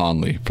and Mike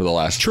Conley for the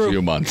last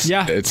few months.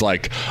 Yeah. It's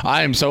like,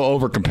 I am so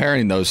over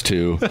comparing those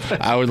two.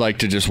 I would like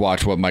to just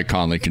watch what Mike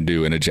Conley can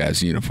do in a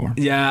Jazz uniform.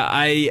 Yeah,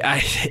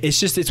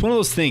 it's one of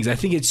those things. I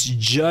think it's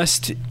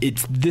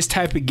this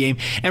type of game,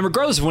 and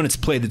regardless of when it's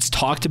played, it's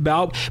talked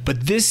about,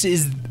 but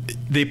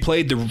they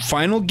played the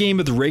final game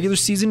of the regular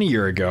season a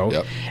year ago.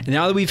 Yep. And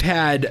now that we've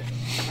had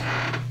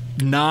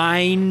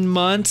 9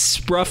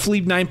 months,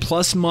 roughly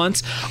 9+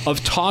 months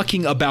of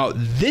talking about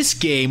this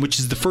game, which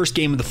is the first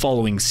game of the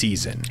following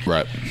season.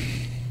 Right.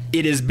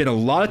 It has been a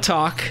lot of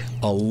talk,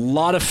 a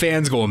lot of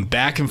fans going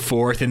back and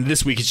forth, and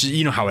this week, it's just,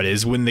 you know how it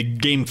is. When the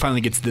game finally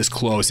gets this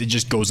close, it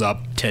just goes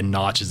up 10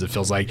 notches, it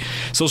feels like.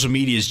 Social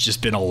media has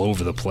just been all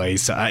over the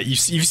place. You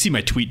see my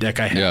tweet deck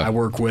I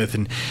work with.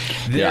 And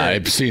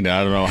I've seen it.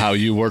 I don't know how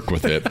you work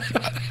with it.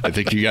 I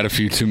think you got a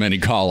few too many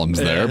columns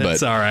there. But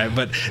it's all right.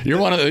 But you're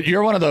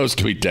one of those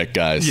tweet deck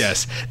guys.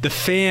 Yes. The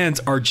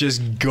fans are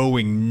just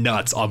going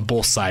nuts on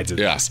both sides of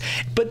this.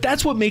 But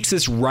that's what makes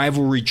this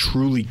rivalry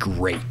truly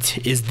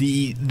great, is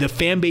the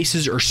fan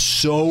bases are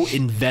so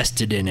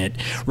invested in it,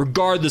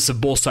 regardless of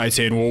both sides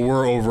saying, well,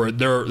 we're over it.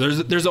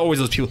 There's always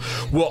those people,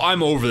 well,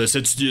 I'm over this.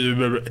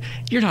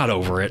 You're not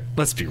over it.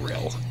 Let's be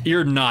real.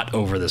 You're not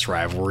over this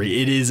rivalry.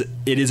 It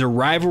is a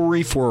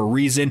rivalry for a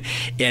reason,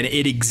 and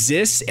it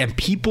exists, and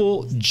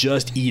people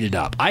just eat it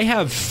up. I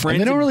have friends.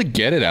 And they don't really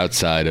get it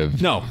outside of.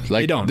 No,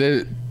 they don't.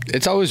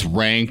 It's always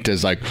ranked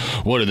as like,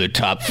 what are the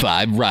top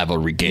 5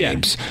 rivalry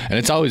games? Yeah. And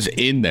it's always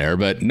in there,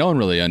 but no one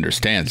really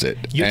understands it.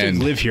 You have to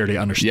live here to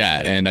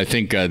understand it. Yeah, and I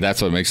think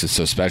that's what makes it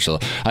so special.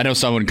 I know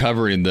someone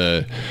covering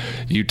the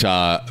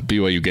Utah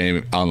BYU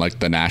game on like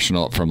the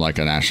national, from like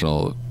a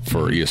national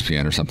for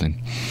ESPN or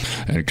something.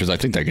 Because I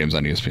think that game's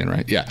on ESPN,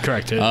 right? Yeah.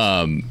 Correct.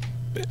 And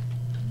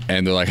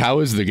they're like, how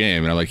is the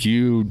game? And I'm like,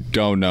 you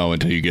don't know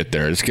until you get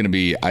there.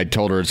 I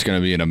told her it's going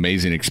to be an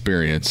amazing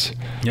experience.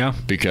 Yeah.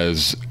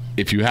 Because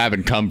if you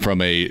haven't come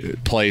from a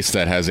place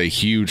that has a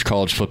huge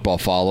college football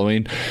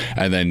following,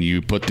 and then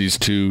you put these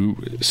two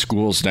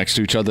schools next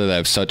to each other that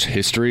have such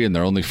history and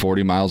they're only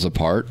 40 miles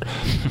apart,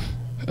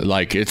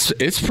 Like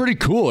it's pretty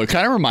cool. It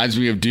kind of reminds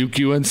me of Duke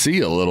UNC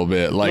a little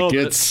bit. Like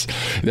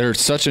they're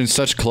such in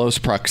such close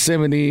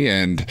proximity,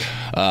 and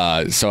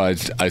so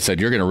I said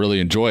you're going to really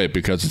enjoy it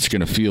because it's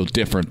going to feel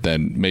different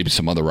than maybe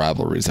some other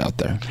rivalries out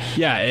there.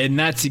 Yeah, and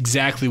that's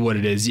exactly what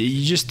it is.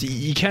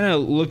 You kind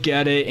of look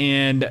at it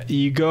and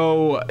you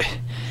go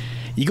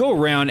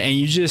around and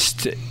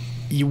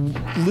you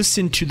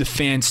listen to the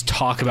fans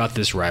talk about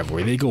this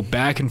rivalry. They go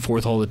back and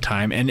forth all the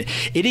time, and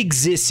it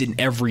exists in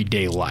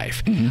everyday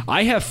life. Mm-hmm.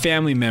 I have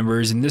family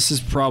members, and this is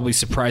probably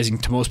surprising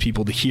to most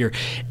people to hear,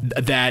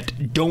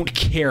 that don't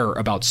care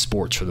about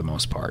sports for the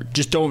most part.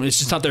 It's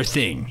just not their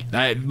thing.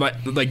 Like,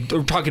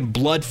 we're talking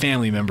blood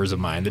family members of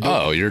mine.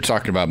 Oh, you're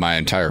talking about my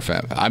entire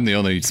family. I'm the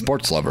only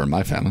sports lover in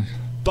my family.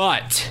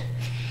 But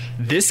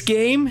this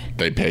game,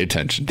 they pay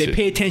attention. They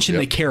pay attention.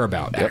 Yep. They care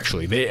about,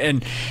 actually.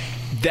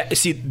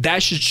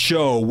 That should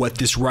show what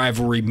this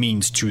rivalry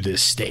means to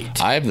this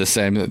state. I have the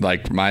same,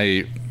 like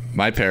my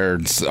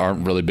parents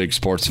aren't really big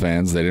sports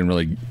fans. They didn't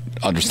really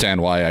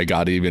understand why I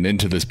got even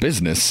into this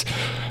business.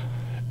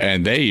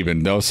 And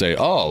they'll say,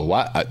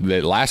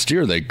 last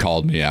year they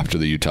called me after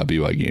the Utah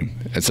BYU game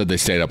and said they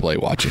stayed up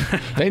late watching.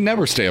 They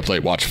never stay up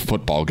late watch a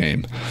football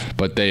game,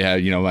 but they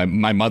had,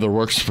 my mother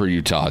works for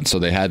Utah, and so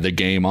they had the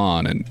game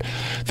on, and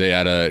they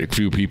had a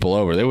few people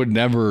over. They would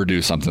never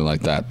do something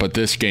like that. But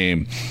this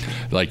game,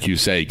 like you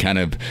say, kind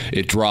of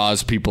it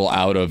draws people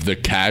out of the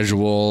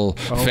casual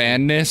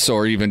fanness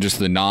or even just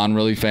the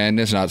non-really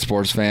fanness, not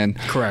sports fan,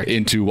 correct,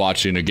 into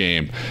watching a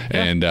game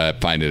and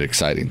find it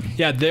exciting.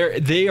 Yeah,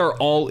 they are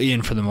all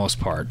in for the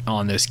most part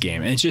on this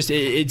game. And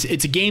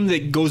it's a game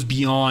that goes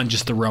beyond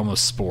just the realm of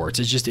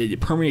sports. It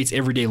permeates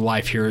everyday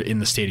life here in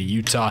the state of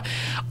Utah.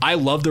 I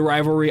love the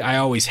rivalry. I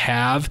always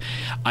have.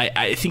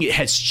 I think it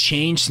has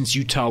changed since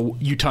Utah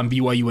and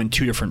BYU went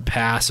two different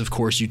paths. Of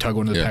course, Utah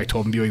going to the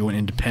Pac-12 and BYU went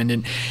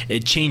independent.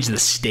 It changed the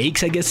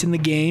stakes, I guess, in the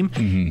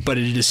game, but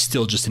it is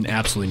still just an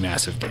absolutely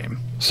massive game.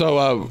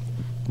 So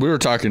we were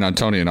talking on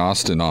Tony and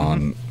Austin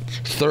on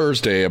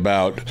Thursday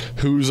about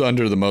who's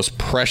under the most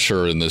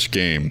pressure in this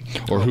game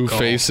or who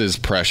faces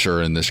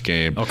pressure in this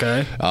game.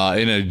 Okay.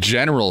 In a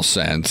general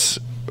sense,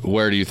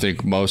 where do you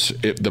think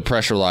the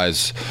pressure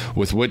lies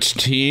with which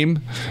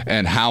team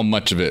and how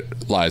much of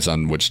it lies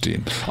on which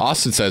team?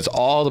 Austin says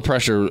all the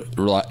pressure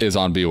is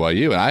on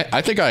BYU, and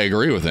I think I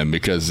agree with him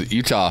because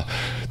Utah,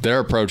 they're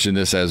approaching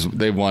this as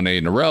they've won 8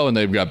 in a row and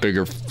they've got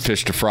bigger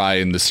fish to fry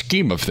in the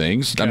scheme of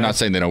things. Okay. I'm not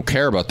saying they don't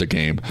care about the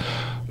game,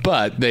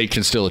 but they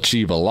can still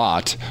achieve a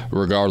lot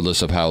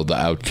regardless of how the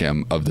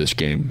outcome of this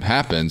game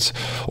happens.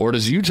 Or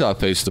does Utah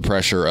face the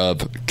pressure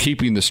of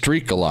keeping the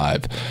streak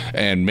alive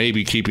and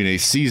maybe keeping a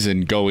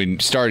season going,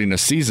 starting a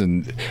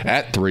season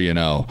at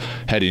 3-0,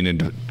 heading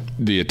into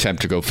the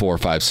attempt to go 4,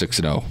 5,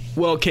 6-0?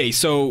 Well, okay,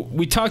 so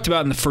we talked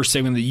about in the first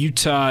segment that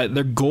Utah,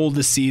 their goal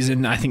this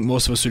season, I think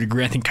most of us would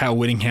agree, I think Kyle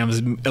Whittingham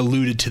has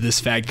alluded to this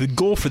fact, the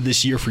goal for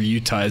this year for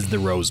Utah is the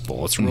Rose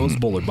Bowl. It's Rose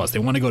Bowl or bust. They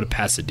want to go to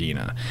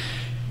Pasadena.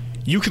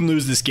 You can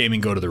lose this game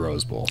and go to the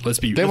Rose Bowl.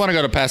 They want to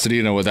go to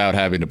Pasadena without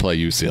having to play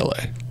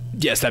UCLA.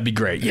 Yes, that'd be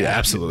great. Yeah,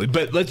 absolutely.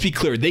 But let's be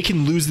clear. They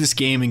can lose this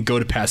game and go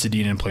to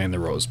Pasadena and play in the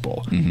Rose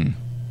Bowl. Mm-hmm.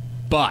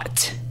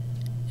 But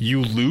you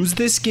lose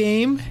this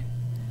game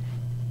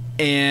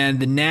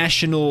and the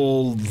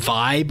national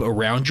vibe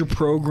around your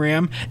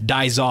program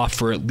dies off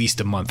for at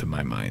least a month in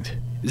my mind.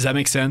 Does that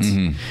make sense?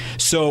 Mm-hmm.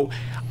 So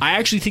I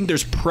actually think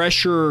there's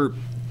pressure...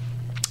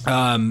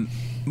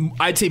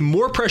 I'd say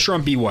more pressure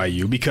on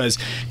BYU because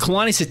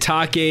Kalani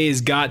Sitake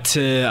has got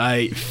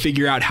to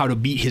figure out how to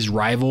beat his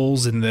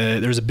rivals, and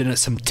there's been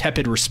some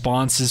tepid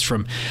responses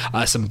from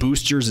some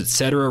boosters,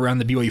 etc., around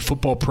the BYU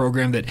football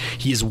program that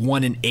he is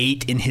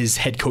 1-8 in his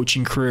head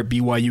coaching career at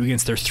BYU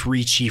against their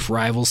 3 chief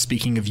rivals.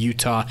 Speaking of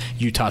Utah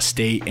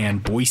State,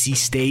 and Boise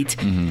State.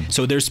 Mm-hmm.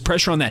 So there's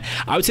pressure on that.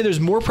 I would say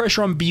there's more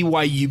pressure on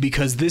BYU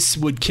because this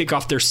would kick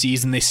off their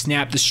season. They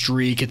snap the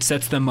streak. It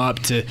sets them up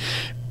to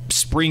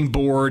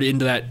springboard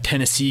into that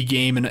Tennessee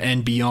game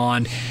and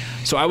beyond.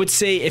 So I would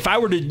say if I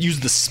were to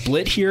use the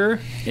split here,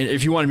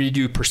 if you wanted me to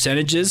do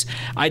percentages,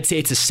 I'd say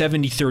it's a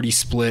 70-30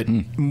 split.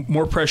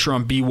 More pressure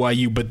on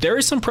BYU, but there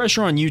is some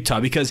pressure on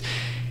Utah because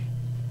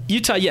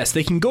Utah, yes,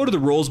 they can go to the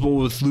Rose Bowl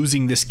with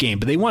losing this game,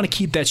 but they want to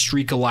keep that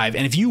streak alive.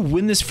 And if you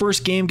win this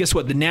first game, guess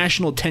what? The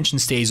national attention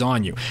stays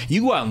on you.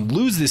 You go out and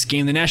lose this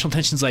game, the national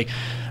attention's like,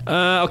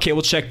 okay,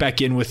 we'll check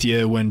back in with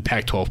you when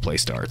Pac-12 play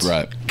starts.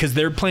 Right. Because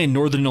they're playing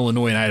Northern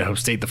Illinois and Idaho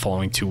State the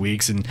following 2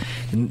 weeks, and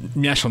the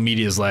national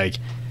media is like,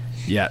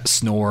 yeah,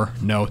 snore.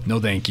 No,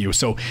 thank you.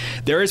 So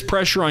there is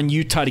pressure on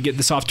Utah to get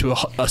this off to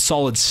a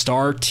solid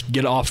start,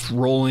 get off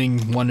rolling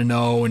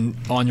 1-0 and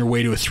on your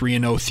way to a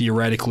 3-0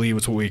 theoretically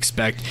was what we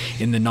expect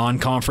in the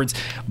non-conference.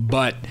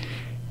 But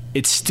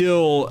it's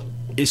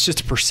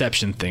just a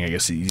perception thing, I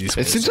guess.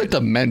 It seems like the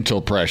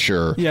mental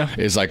pressure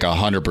is like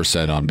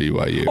 100% on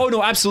BYU. Oh,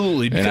 no,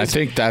 absolutely. And I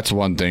think that's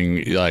one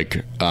thing,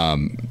 like,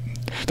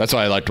 that's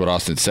why I liked what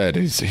Austin said.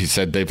 He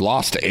said they've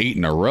lost 8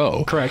 in a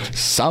row. Correct.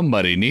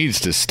 Somebody needs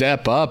to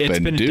step up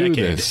and do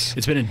this.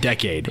 It's been a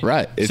decade.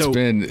 Right.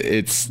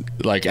 It's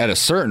like at a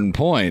certain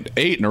point,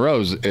 8 in a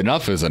row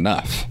is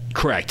enough.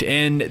 Correct.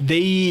 And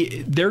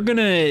they're going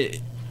to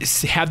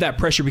have that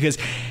pressure because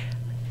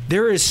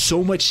there is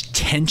so much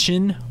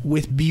tension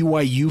with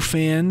BYU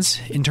fans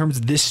in terms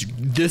of this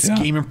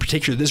game in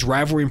particular, this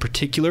rivalry in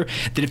particular,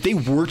 that if they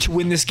were to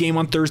win this game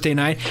on Thursday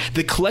night,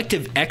 the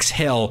collective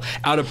exhale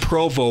out of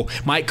Provo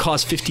might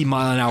cause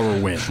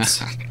 50-mile-an-hour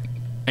winds.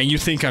 And you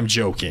think I'm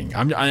joking.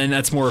 And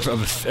that's more of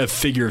a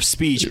figure of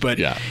speech, but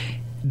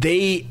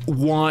they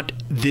want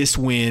this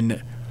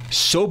win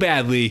so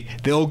badly,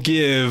 they'll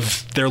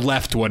give their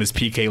left one, as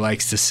PK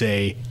likes to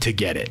say, to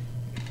get it.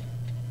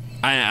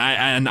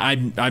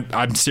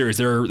 I'm serious.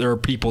 There are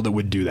people that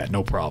would do that,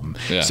 no problem.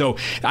 Yeah. So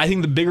I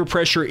think the bigger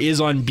pressure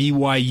is on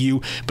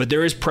BYU, but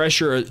there is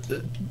pressure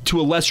to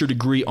a lesser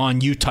degree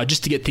on Utah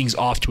just to get things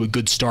off to a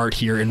good start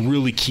here and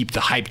really keep the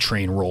hype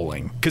train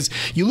rolling. Because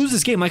you lose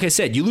this game, like I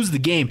said, you lose the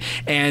game,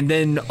 and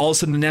then all of a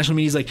sudden the national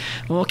media is like,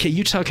 well, okay,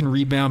 Utah can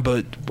rebound,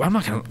 but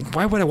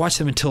why would I watch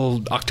them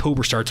until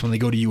October starts when they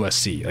go to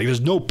USC? Like,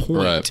 there's no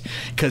point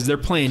because they're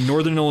playing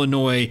Northern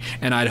Illinois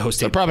and Idaho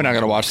State. They're probably not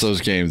going to watch those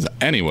games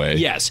anyway.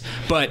 Yes.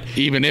 But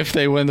even if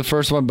they win the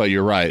first one, but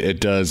you're right, it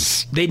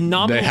does. They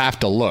have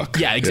to look.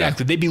 Yeah,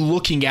 exactly. Yeah. They'd be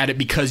looking at it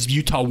because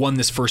Utah won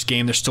this first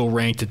game. They're still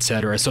ranked,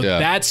 etc. So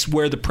that's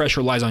where the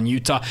pressure lies on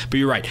Utah. But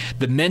you're right.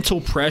 The mental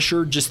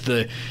pressure, just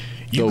the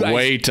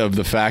weight of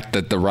the fact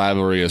that the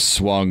rivalry has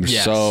swung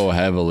so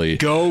heavily.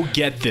 Go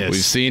get this.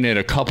 We've seen it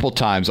a couple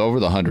times over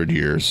the 100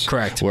 years.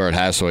 Correct. Where it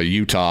has. So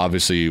Utah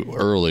obviously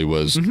early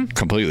was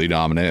completely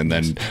dominant, and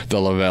then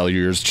the Lavelle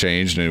years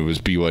changed and it was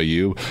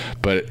BYU.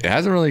 But it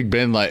hasn't really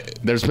been like,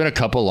 there's been a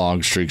couple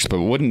long streaks, but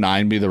wouldn't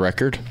 9 be the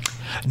record?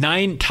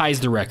 9 ties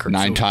the record.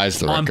 9 ties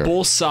the record. On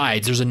both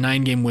sides, there's a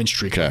 9-game win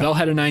streak. Okay. Bell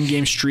had a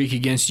 9-game streak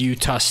against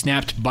Utah,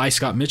 snapped by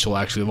Scott Mitchell,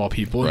 actually, of all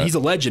people. Right. He's a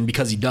legend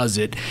because he does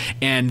it.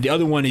 And the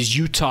other one is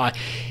Utah.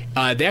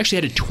 They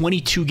actually had a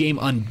 22-game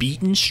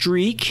unbeaten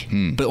streak,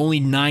 but only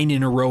 9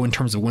 in a row in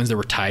terms of wins. There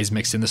were ties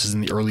mixed in. This is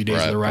in the early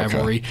days of the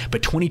rivalry. Okay.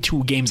 But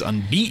 22 games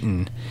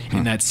unbeaten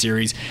in that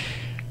series.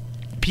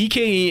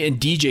 PK and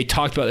DJ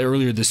talked about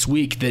earlier this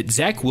week that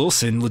Zach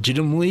Wilson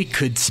legitimately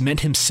could cement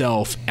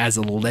himself as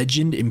a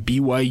legend in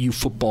BYU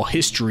football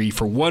history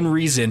for one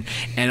reason,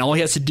 and all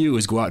he has to do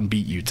is go out and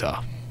beat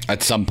Utah.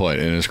 At some point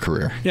in his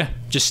career. Yeah,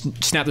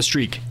 just snap the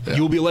streak. Yeah.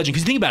 You'll be a legend.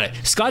 Because think about it.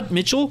 Scott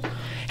Mitchell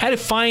had a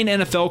fine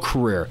NFL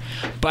career,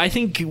 but I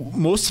think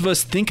most of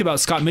us think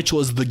about Scott Mitchell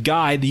as the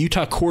guy, the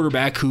Utah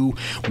quarterback who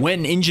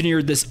went and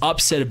engineered this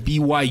upset of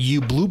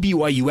BYU, blew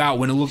BYU out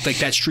when it looked like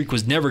that streak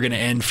was never going to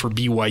end for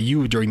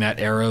BYU during that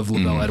era of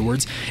Lavelle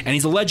Edwards, and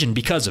he's a legend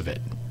because of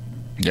it.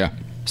 Yeah.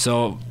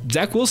 So,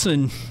 Zach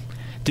Wilson,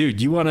 dude,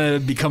 you want to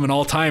become an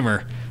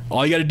all-timer,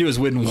 all you got to do is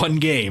win one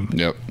game.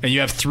 Yep. And you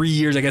have 3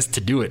 years, I guess,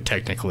 to do it,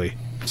 technically.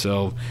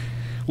 So,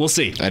 we'll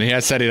see. And he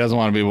has said he doesn't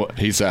want to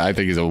be. He said, I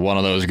think he's one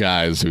of those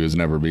guys who has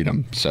never beat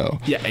him. So,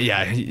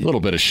 yeah. A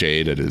little bit of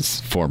shade at his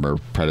former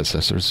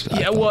predecessors.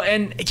 Yeah, well,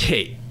 and,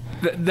 hey,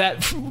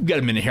 that we got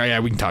a minute here.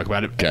 Yeah, we can talk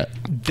about it. Okay.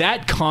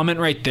 That comment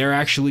right there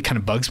actually kind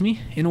of bugs me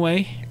in a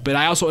way, but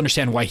I also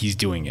understand why he's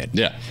doing it.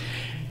 Yeah.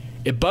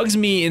 It bugs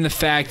me in the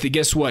fact that,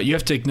 guess what? You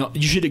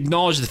should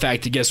acknowledge the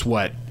fact that, guess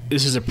what?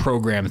 This is a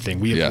program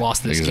thing. We have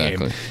lost this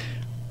game.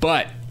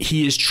 But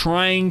he is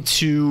trying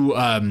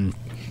to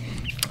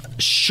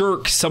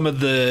shirk some of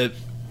the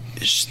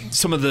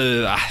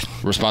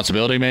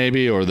responsibility,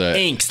 maybe, or the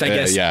angst, I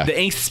guess. The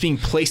angst that's being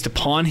placed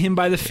upon him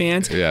by the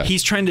fans. Yeah.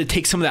 He's trying to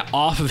take some of that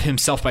off of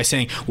himself by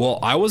saying, well,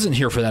 I wasn't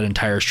here for that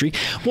entire streak.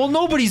 Well,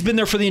 nobody's been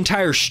there for the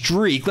entire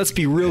streak. Let's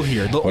be real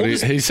here.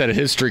 He said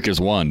his streak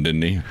is 1,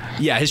 didn't he?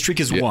 Yeah, his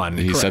streak is 1.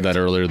 He said that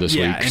earlier this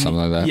week, something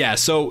like that. Yeah,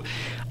 so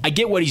I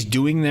get what he's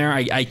doing there.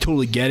 I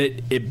totally get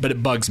it, but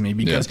it bugs me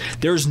because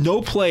there's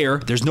no player,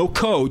 there's no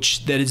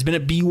coach that has been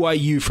at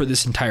BYU for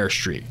this entire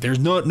streak. There's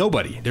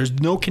nobody. There's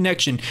no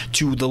connection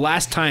to the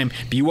last time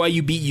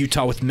BYU beat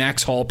Utah with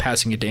Max Hall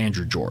passing it to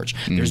Andrew George.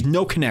 There's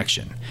no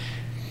connection.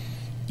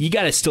 You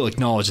got to still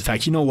acknowledge the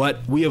fact, you know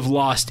what? We have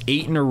lost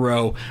 8 in a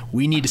row.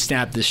 We need to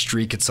snap this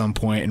streak at some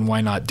point, and why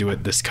not do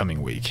it this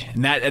coming week?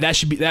 And that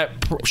should be a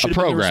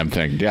program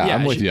thing. Yeah,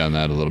 I'm with you on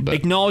that a little bit.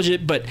 Acknowledge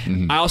it, but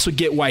I also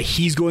get why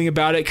he's going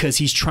about it because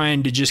he's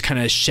trying to just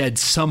kind of shed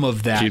some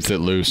of that. Keeps it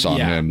loose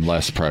on him,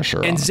 less pressure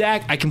on him. And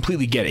Zach, I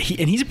completely get it.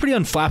 He's a pretty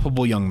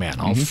unflappable young man.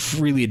 I'll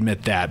freely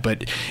admit that.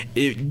 But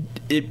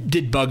it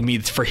did bug me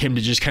for him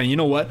to just kind of, you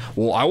know what?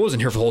 Well, I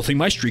wasn't here for the whole thing.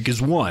 My streak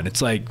is 1.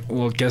 It's like,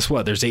 well, guess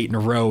what? There's 8 in a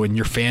row, and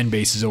your fan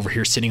base is over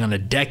here sitting on a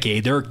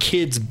decade. There are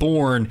kids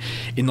born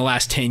in the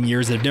last 10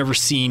 years that have never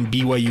seen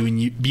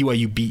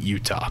BYU beat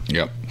Utah.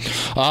 Yep.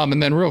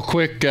 And then real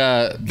quick,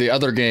 the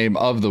other game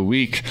of the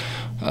week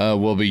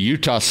will be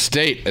Utah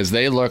State as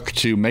they look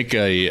to make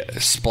a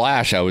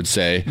splash, I would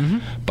say,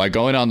 by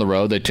going on the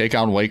road. They take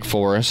on Wake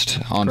Forest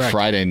on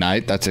Friday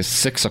night. That's at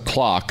 6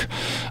 o'clock.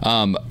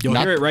 You'll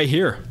hear it right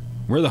here.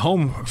 We're the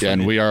home. Yeah,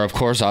 and we are, of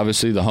course,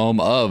 obviously the home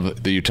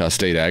of the Utah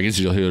State Aggies.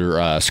 You'll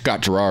hear Scott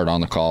Gerard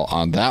on the call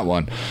on that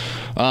one.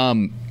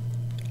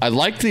 I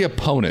like the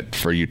opponent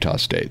for Utah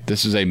State.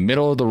 This is a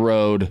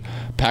middle-of-the-road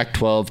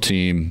Pac-12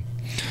 team.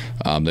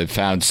 They've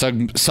found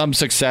some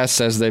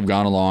success as they've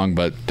gone along,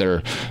 but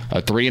they're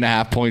a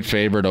 3.5-point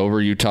favorite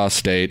over Utah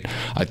State.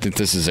 I think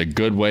this is a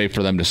good way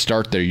for them to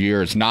start their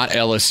year. It's not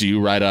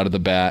LSU right out of the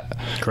bat,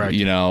 correct?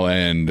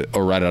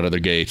 Or right out of the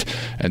gate,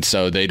 and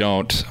so they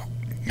don't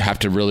have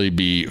to really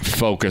be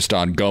focused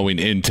on going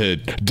into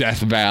Death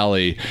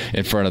Valley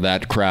in front of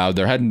that crowd.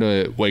 They're heading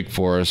to Wake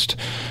Forest,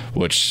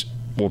 which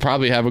will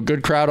probably have a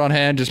good crowd on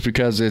hand just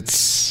because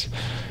it's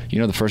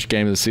the first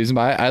game of the season.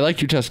 But I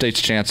like Utah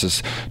State's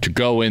chances to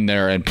go in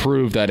there and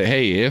prove that,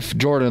 hey, if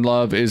Jordan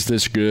Love is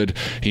this good,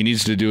 he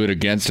needs to do it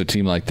against a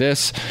team like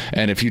this.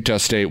 And if Utah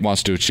State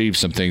wants to achieve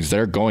some things,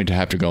 they're going to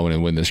have to go in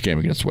and win this game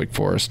against Wake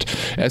Forest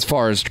as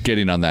far as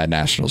getting on that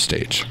national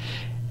stage.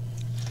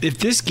 If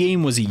this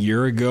game was a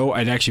year ago,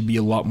 I'd actually be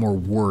a lot more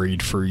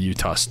worried for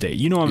Utah State.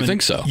 You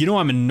think so?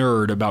 I'm a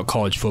nerd about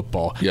college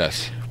football.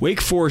 Yes. Wake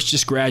Forest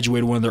just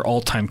graduated one of their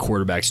all-time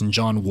quarterbacks in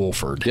John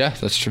Wolford. Yeah,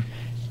 that's true.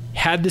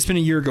 Had this been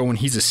a year ago when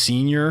he's a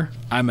senior,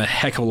 I'm a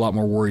heck of a lot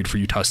more worried for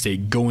Utah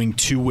State going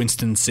to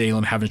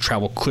Winston-Salem, having to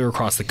travel clear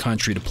across the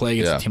country to play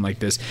against a team like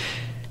this.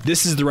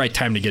 This is the right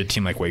time to get a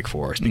team like Wake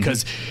Forest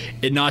because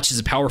it notches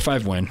a Power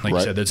 5 win. Like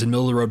you said, that's a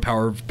middle-of-the-road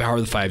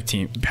Power 5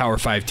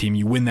 team.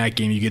 You win that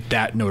game, you get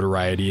that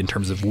notoriety in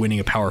terms of winning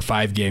a Power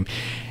 5 game.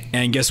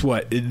 And guess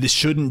what? This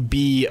should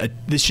be a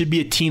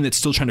team that's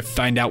still trying to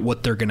find out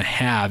what they're going to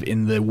have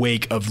in the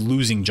wake of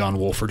losing John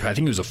Wolford, who I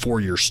think he was a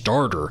 4-year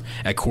starter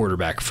at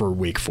quarterback for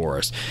Wake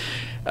Forest.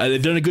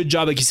 They've done a good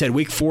job, like you said.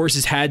 Wake Forest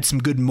has had some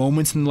good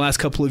moments in the last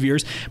couple of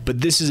years,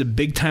 but this is a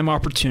big-time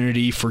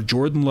opportunity for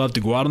Jordan Love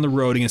to go out on the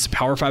road against a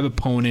Power 5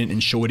 opponent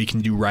and show what he can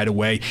do right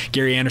away.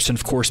 Gary Anderson,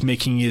 of course,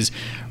 making his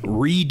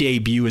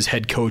re-debut as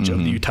head coach of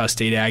the Utah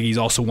State Aggies,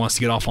 also wants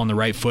to get off on the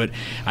right foot.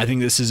 I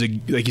think this is,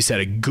 like you said,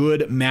 a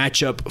good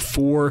matchup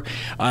for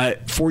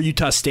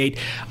Utah State.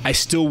 I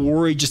still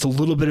worry just a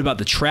little bit about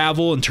the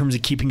travel in terms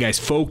of keeping guys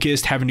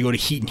focused, having to go to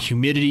heat and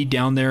humidity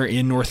down there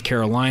in North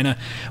Carolina,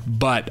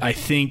 but I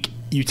think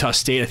Utah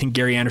State, I think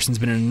Gary Anderson's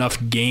been in enough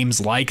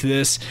games like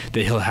this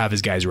that he'll have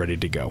his guys ready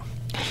to go.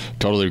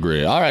 Totally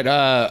agree. All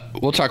right,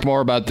 we'll talk more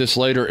about this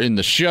later in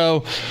the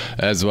show,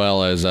 as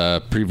well as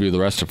preview the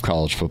rest of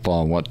college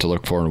football and what to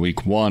look for in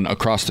week 1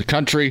 across the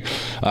country.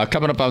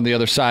 Coming up on the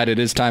other side, it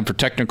is time for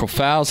Technical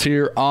Fouls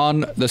here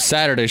on the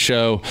Saturday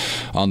show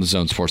on the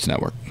Zone Sports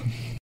Network.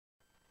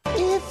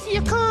 If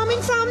you're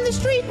coming from the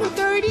street with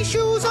dirty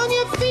shoes on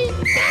your feet,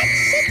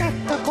 that's a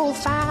technical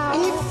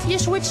foul. If you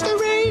switch the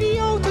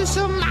radio to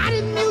some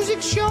modern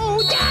music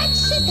show,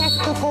 that's a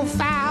technical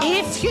foul.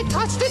 If you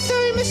touch the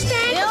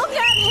thermostat, You'll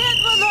get hit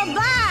with a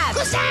bat.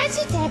 'cause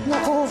that's a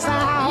technical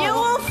foul. You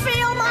will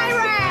feel my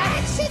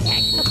wrath. That's a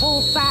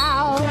technical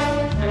foul.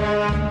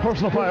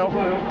 Personal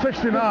foul,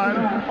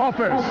 69,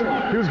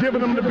 offense. He was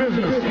giving them the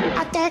business.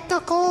 A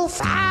technical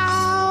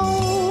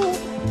foul.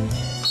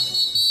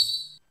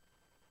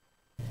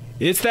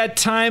 It's that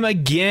time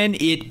again.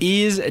 It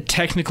is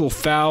Technical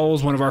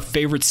Fouls, one of our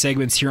favorite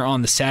segments here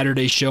on the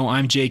Saturday Show.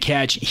 I'm Jake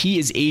Hatch. He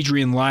is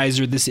Adrian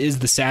Leiser. This is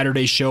the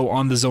Saturday Show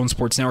on the Zone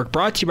Sports Network,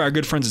 brought to you by our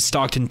good friends at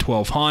Stockton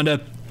 12 Honda.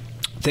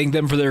 Thank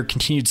them for their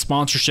continued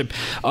sponsorship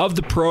of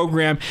the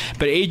program.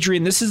 But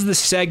Adrian, this is the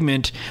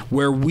segment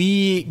where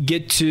we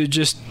get to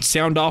just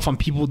sound off on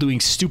people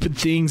doing stupid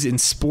things in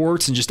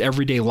sports and just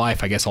everyday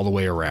life, I guess, all the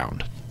way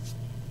around.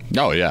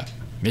 Oh, yeah.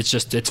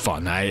 It's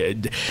fun.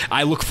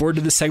 I look forward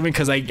to this segment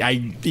because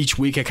I each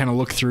week I kind of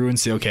look through and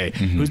say, okay,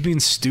 who's being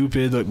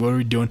stupid? Like, what are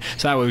we doing?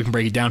 So that way we can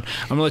break it down.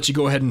 I'm going to let you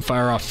go ahead and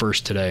fire off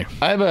first today.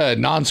 I have a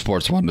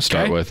non-sports one to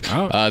start with.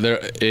 Oh. They're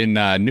in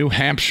New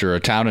Hampshire,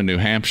 a town in New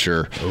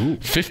Hampshire. Ooh.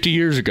 50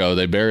 years ago,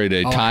 they buried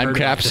a time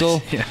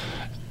capsule. Yeah.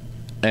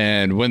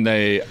 And when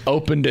they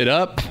opened it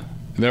up,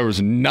 there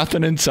was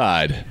nothing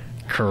inside.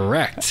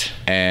 Correct.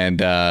 And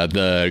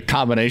the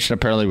combination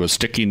apparently was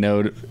sticky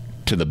note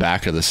to the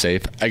back of the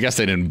safe. I guess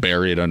they didn't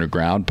bury it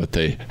underground, but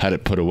they had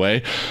it put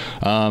away.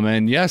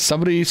 And yes,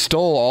 somebody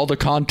stole all the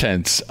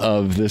contents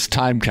of this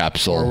time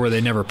capsule. Or were they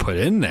never put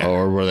in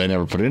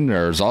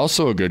there? Is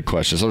also a good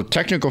question. So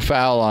technical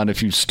foul on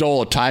if you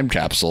stole a time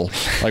capsule,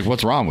 like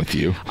what's wrong with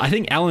you? I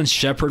think Alan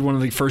Shepard, one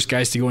of the first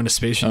guys to go into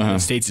space in the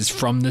United States, is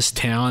from this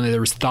town. There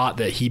was thought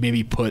that he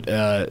maybe put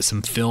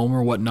some film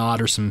or whatnot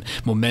or some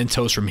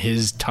mementos from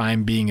his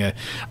time being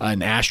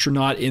an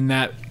astronaut in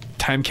that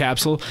time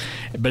capsule,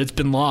 but it's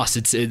been lost.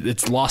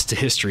 It's lost to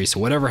history.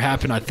 So whatever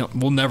happened,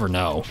 we'll never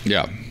know.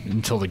 Yeah,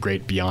 until the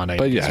great beyond.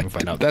 But yeah,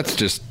 find out. That's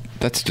just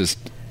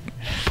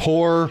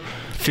poor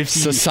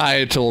 50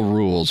 societal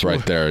rules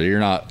right there.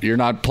 You're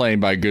not playing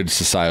by good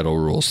societal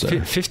ruals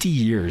there. 50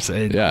 years.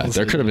 Yeah,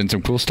 there could have been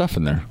some cool stuff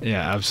in there.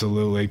 Yeah,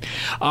 absolutely.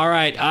 All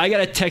right, I got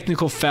a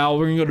technical foul.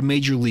 We're going to go to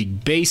Major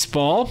League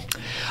Baseball.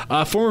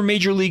 Former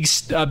Major League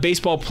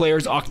Baseball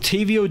players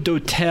Octavio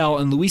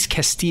Dotel and Luis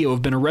Castillo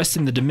have been arrested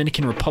in the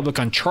Dominican Republic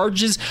on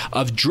charges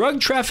of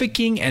drug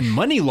trafficking and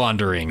money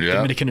laundering. Yeah.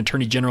 Dominican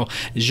Attorney General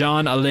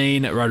Jean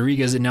Alain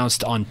Rodriguez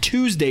announced on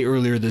Tuesday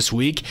earlier this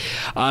week.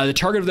 The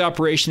target of the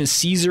operation is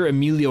Cesar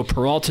Emilio Emilio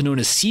Peralta, known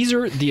as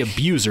Caesar the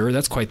Abuser.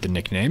 That's quite the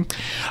nickname.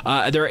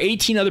 There are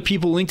 18 other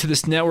people linked to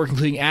this network,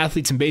 including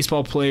athletes and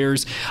baseball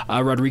players.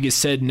 Rodriguez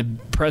said in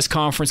a press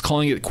conference,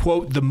 calling it,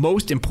 quote, the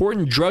most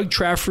important drug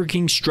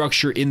trafficking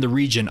structure in the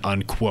region,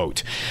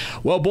 unquote.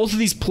 Well, both of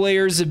these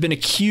players have been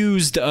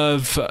accused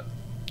of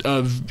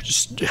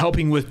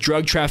helping with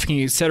drug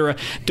trafficking, etc.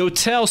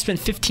 Dotel spent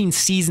 15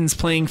 seasons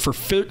playing for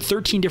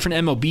 13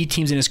 different MLB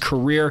teams in his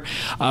career.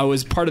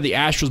 Was part of the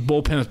Astros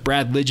bullpen with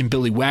Brad Lidge and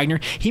Billy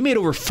Wagner. He made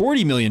over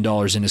 $40 million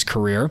in his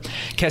career.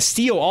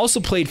 Castillo also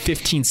played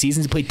 15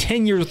 seasons. He played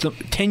 10 years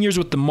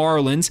with the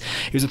Marlins.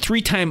 He was a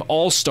 3-time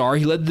All-Star.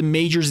 He led the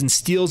majors in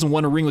steals and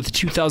won a ring with the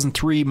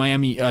 2003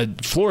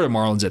 Florida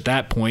Marlins at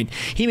that point.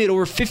 He made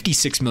over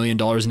 $56 million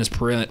in his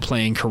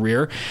playing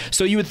career.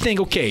 So you would think,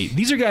 okay,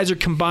 these guys are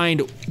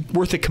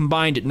worth a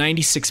combined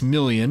 $96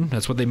 million.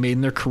 That's what they made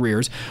in their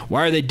careers.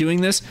 Why are they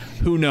doing this?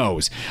 Who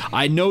knows?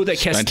 I know that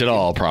spent it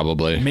all,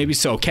 probably. Maybe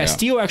so.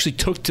 Castillo actually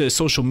took to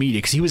social media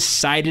because he was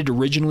cited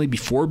originally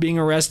before being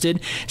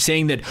arrested,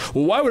 saying that,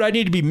 well, why would I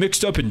need to be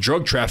mixed up in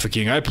drug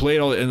trafficking? I played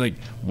all, and like,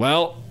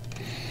 well,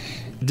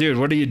 dude,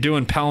 what are you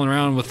doing palling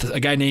around with a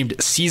guy named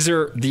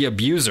Caesar the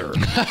Abuser?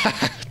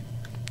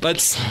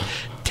 Let's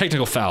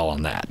technical foul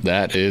on that.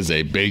 That is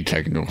a big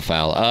technical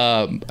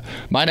foul.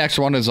 My next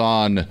one is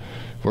on.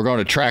 We're going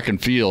to track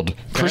and field. Okay.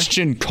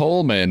 Christian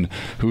Coleman,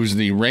 who's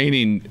the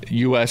reigning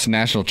U.S.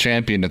 national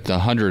champion at the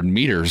 100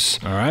 meters.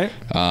 All right.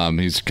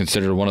 He's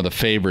considered one of the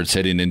favorites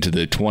heading into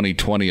the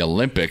 2020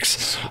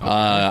 Olympics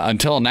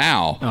until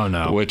now. Oh,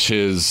 no. Which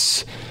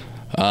is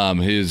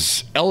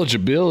his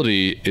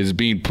eligibility is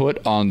being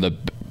put on the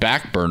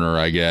back burner,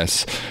 I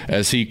guess,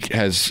 as he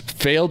has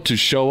failed to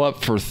show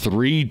up for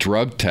 3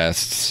 drug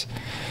tests.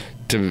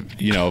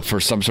 For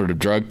some sort of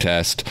drug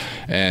test,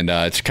 and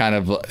it's kind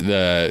of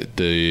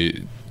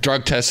the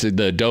drug test,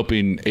 the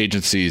doping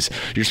agencies,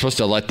 you're supposed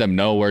to let them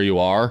know where you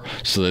are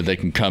so that they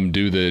can come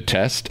do the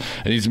test,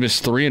 and he's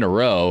missed 3 in a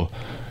row,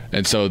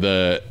 and so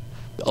the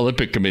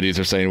Olympic committees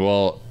are saying,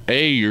 well,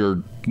 A,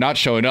 you're not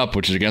showing up,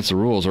 which is against the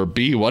rules, or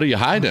B, what are you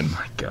hiding? Oh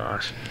my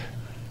gosh.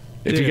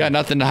 If you got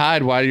nothing to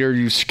hide, why are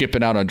you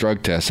skipping out on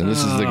drug tests? And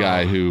this is the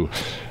guy who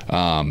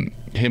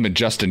him and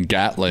Justin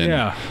Gatlin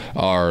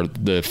are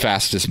the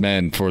fastest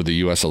men for the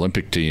U.S.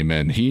 Olympic team,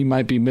 and he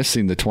might be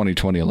missing the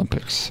 2020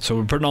 Olympics. So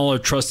we're putting all our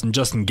trust in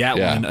Justin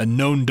Gatlin, a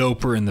known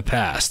doper in the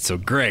past. So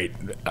great.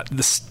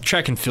 This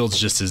track and field's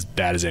just as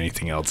bad as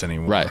anything else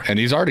anymore. Right, and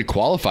he's already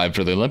qualified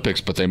for the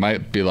Olympics, but they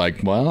might be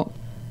like, well...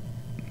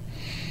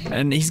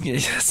 And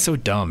that's so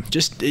dumb.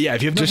 If you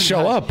have just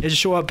show up. Just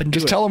show up and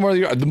just tell them where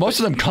you are. Most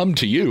of them come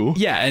to you.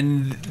 Yeah,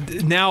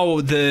 and now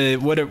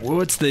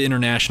what's the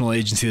international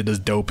agency that does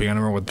doping? I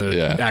don't remember what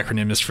the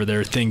acronym is for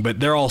their thing, but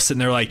they're all sitting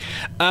there like,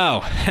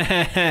 oh,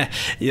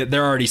 yeah,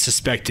 they're already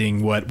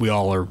suspecting what we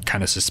all are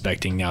kind of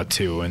suspecting now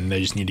too, and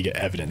they just need to get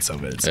evidence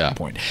of it at some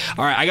point.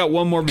 All right, I got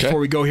one more before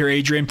we go here,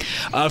 Adrian.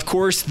 Of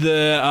course,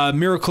 the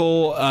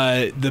Miracle,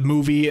 the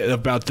movie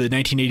about the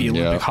 1980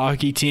 Olympic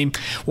hockey team.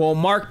 Well,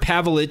 Mark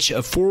Pavelich,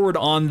 forward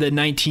on the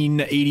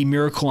 1980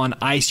 Miracle on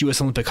Ice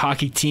U.S. Olympic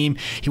hockey team.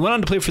 He went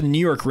on to play for the New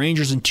York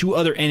Rangers and 2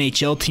 other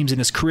NHL teams in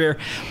his career.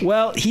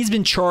 Well, he's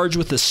been charged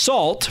with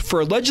assault for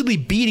allegedly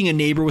beating a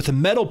neighbor with a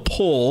metal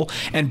pole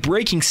and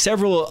breaking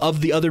several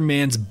of the other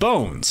man's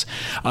bones.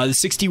 The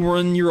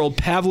 61-year-old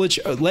Pavelich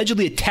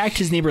allegedly attacked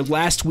his neighbor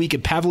last week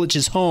at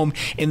Pavelich's home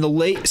in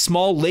the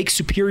small Lake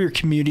Superior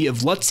community of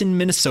Lutzen,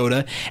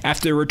 Minnesota,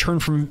 after their return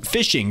from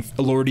fishing,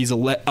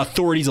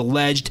 authorities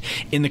alleged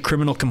in the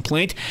criminal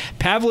complaint.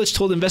 Pavelich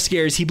told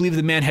investigators he believed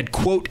the man had,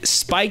 quote,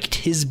 spiked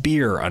his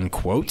beer,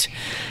 unquote,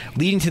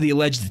 leading to the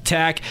alleged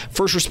attack.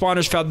 First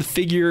responders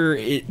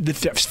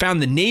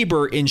found the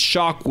neighbor in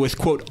shock with,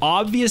 quote,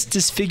 obvious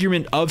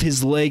disfigurement of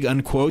his leg,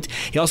 unquote.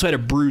 He also had a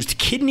bruised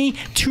kidney,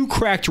 2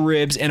 cracked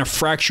ribs, and a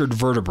fractured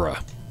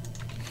vertebra.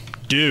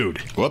 Dude.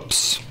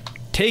 Whoops.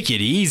 Take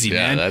it easy,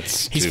 man. Yeah,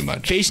 that's too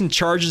much. He's facing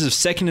charges of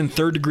 2nd and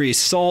 3rd degree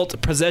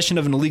assault, possession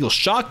of an illegal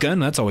shotgun,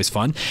 that's always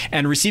fun,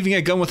 and receiving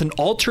a gun with an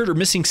altered or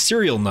missing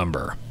serial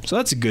number. So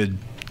that's a good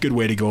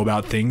way to go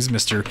about things,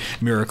 Mr.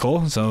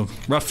 Miracle. So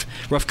rough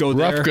go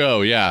there. Rough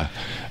go, yeah.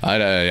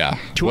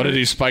 What did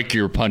he spike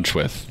your punch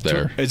with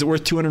there? Is it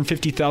worth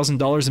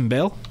 $250,000 in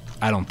bail?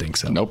 I don't think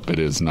so. Nope, it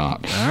is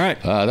not. All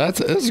right. That's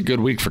a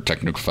good week for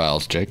technical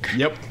files, Jake.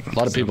 Yep. A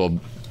lot of people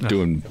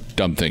doing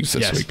dumb things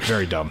this week.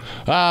 Very dumb.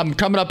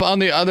 Coming up on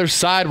the other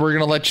side, we're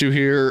going to let you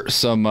hear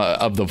some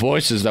of the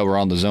voices that were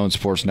on the Zone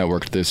Sports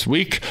Network this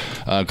week,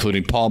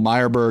 including Paul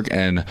Meyerberg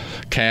and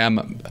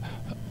Cam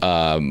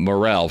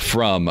Morrell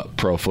from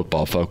Pro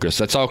Football Focus.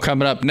 That's all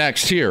coming up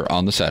next here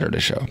on The Saturday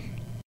Show.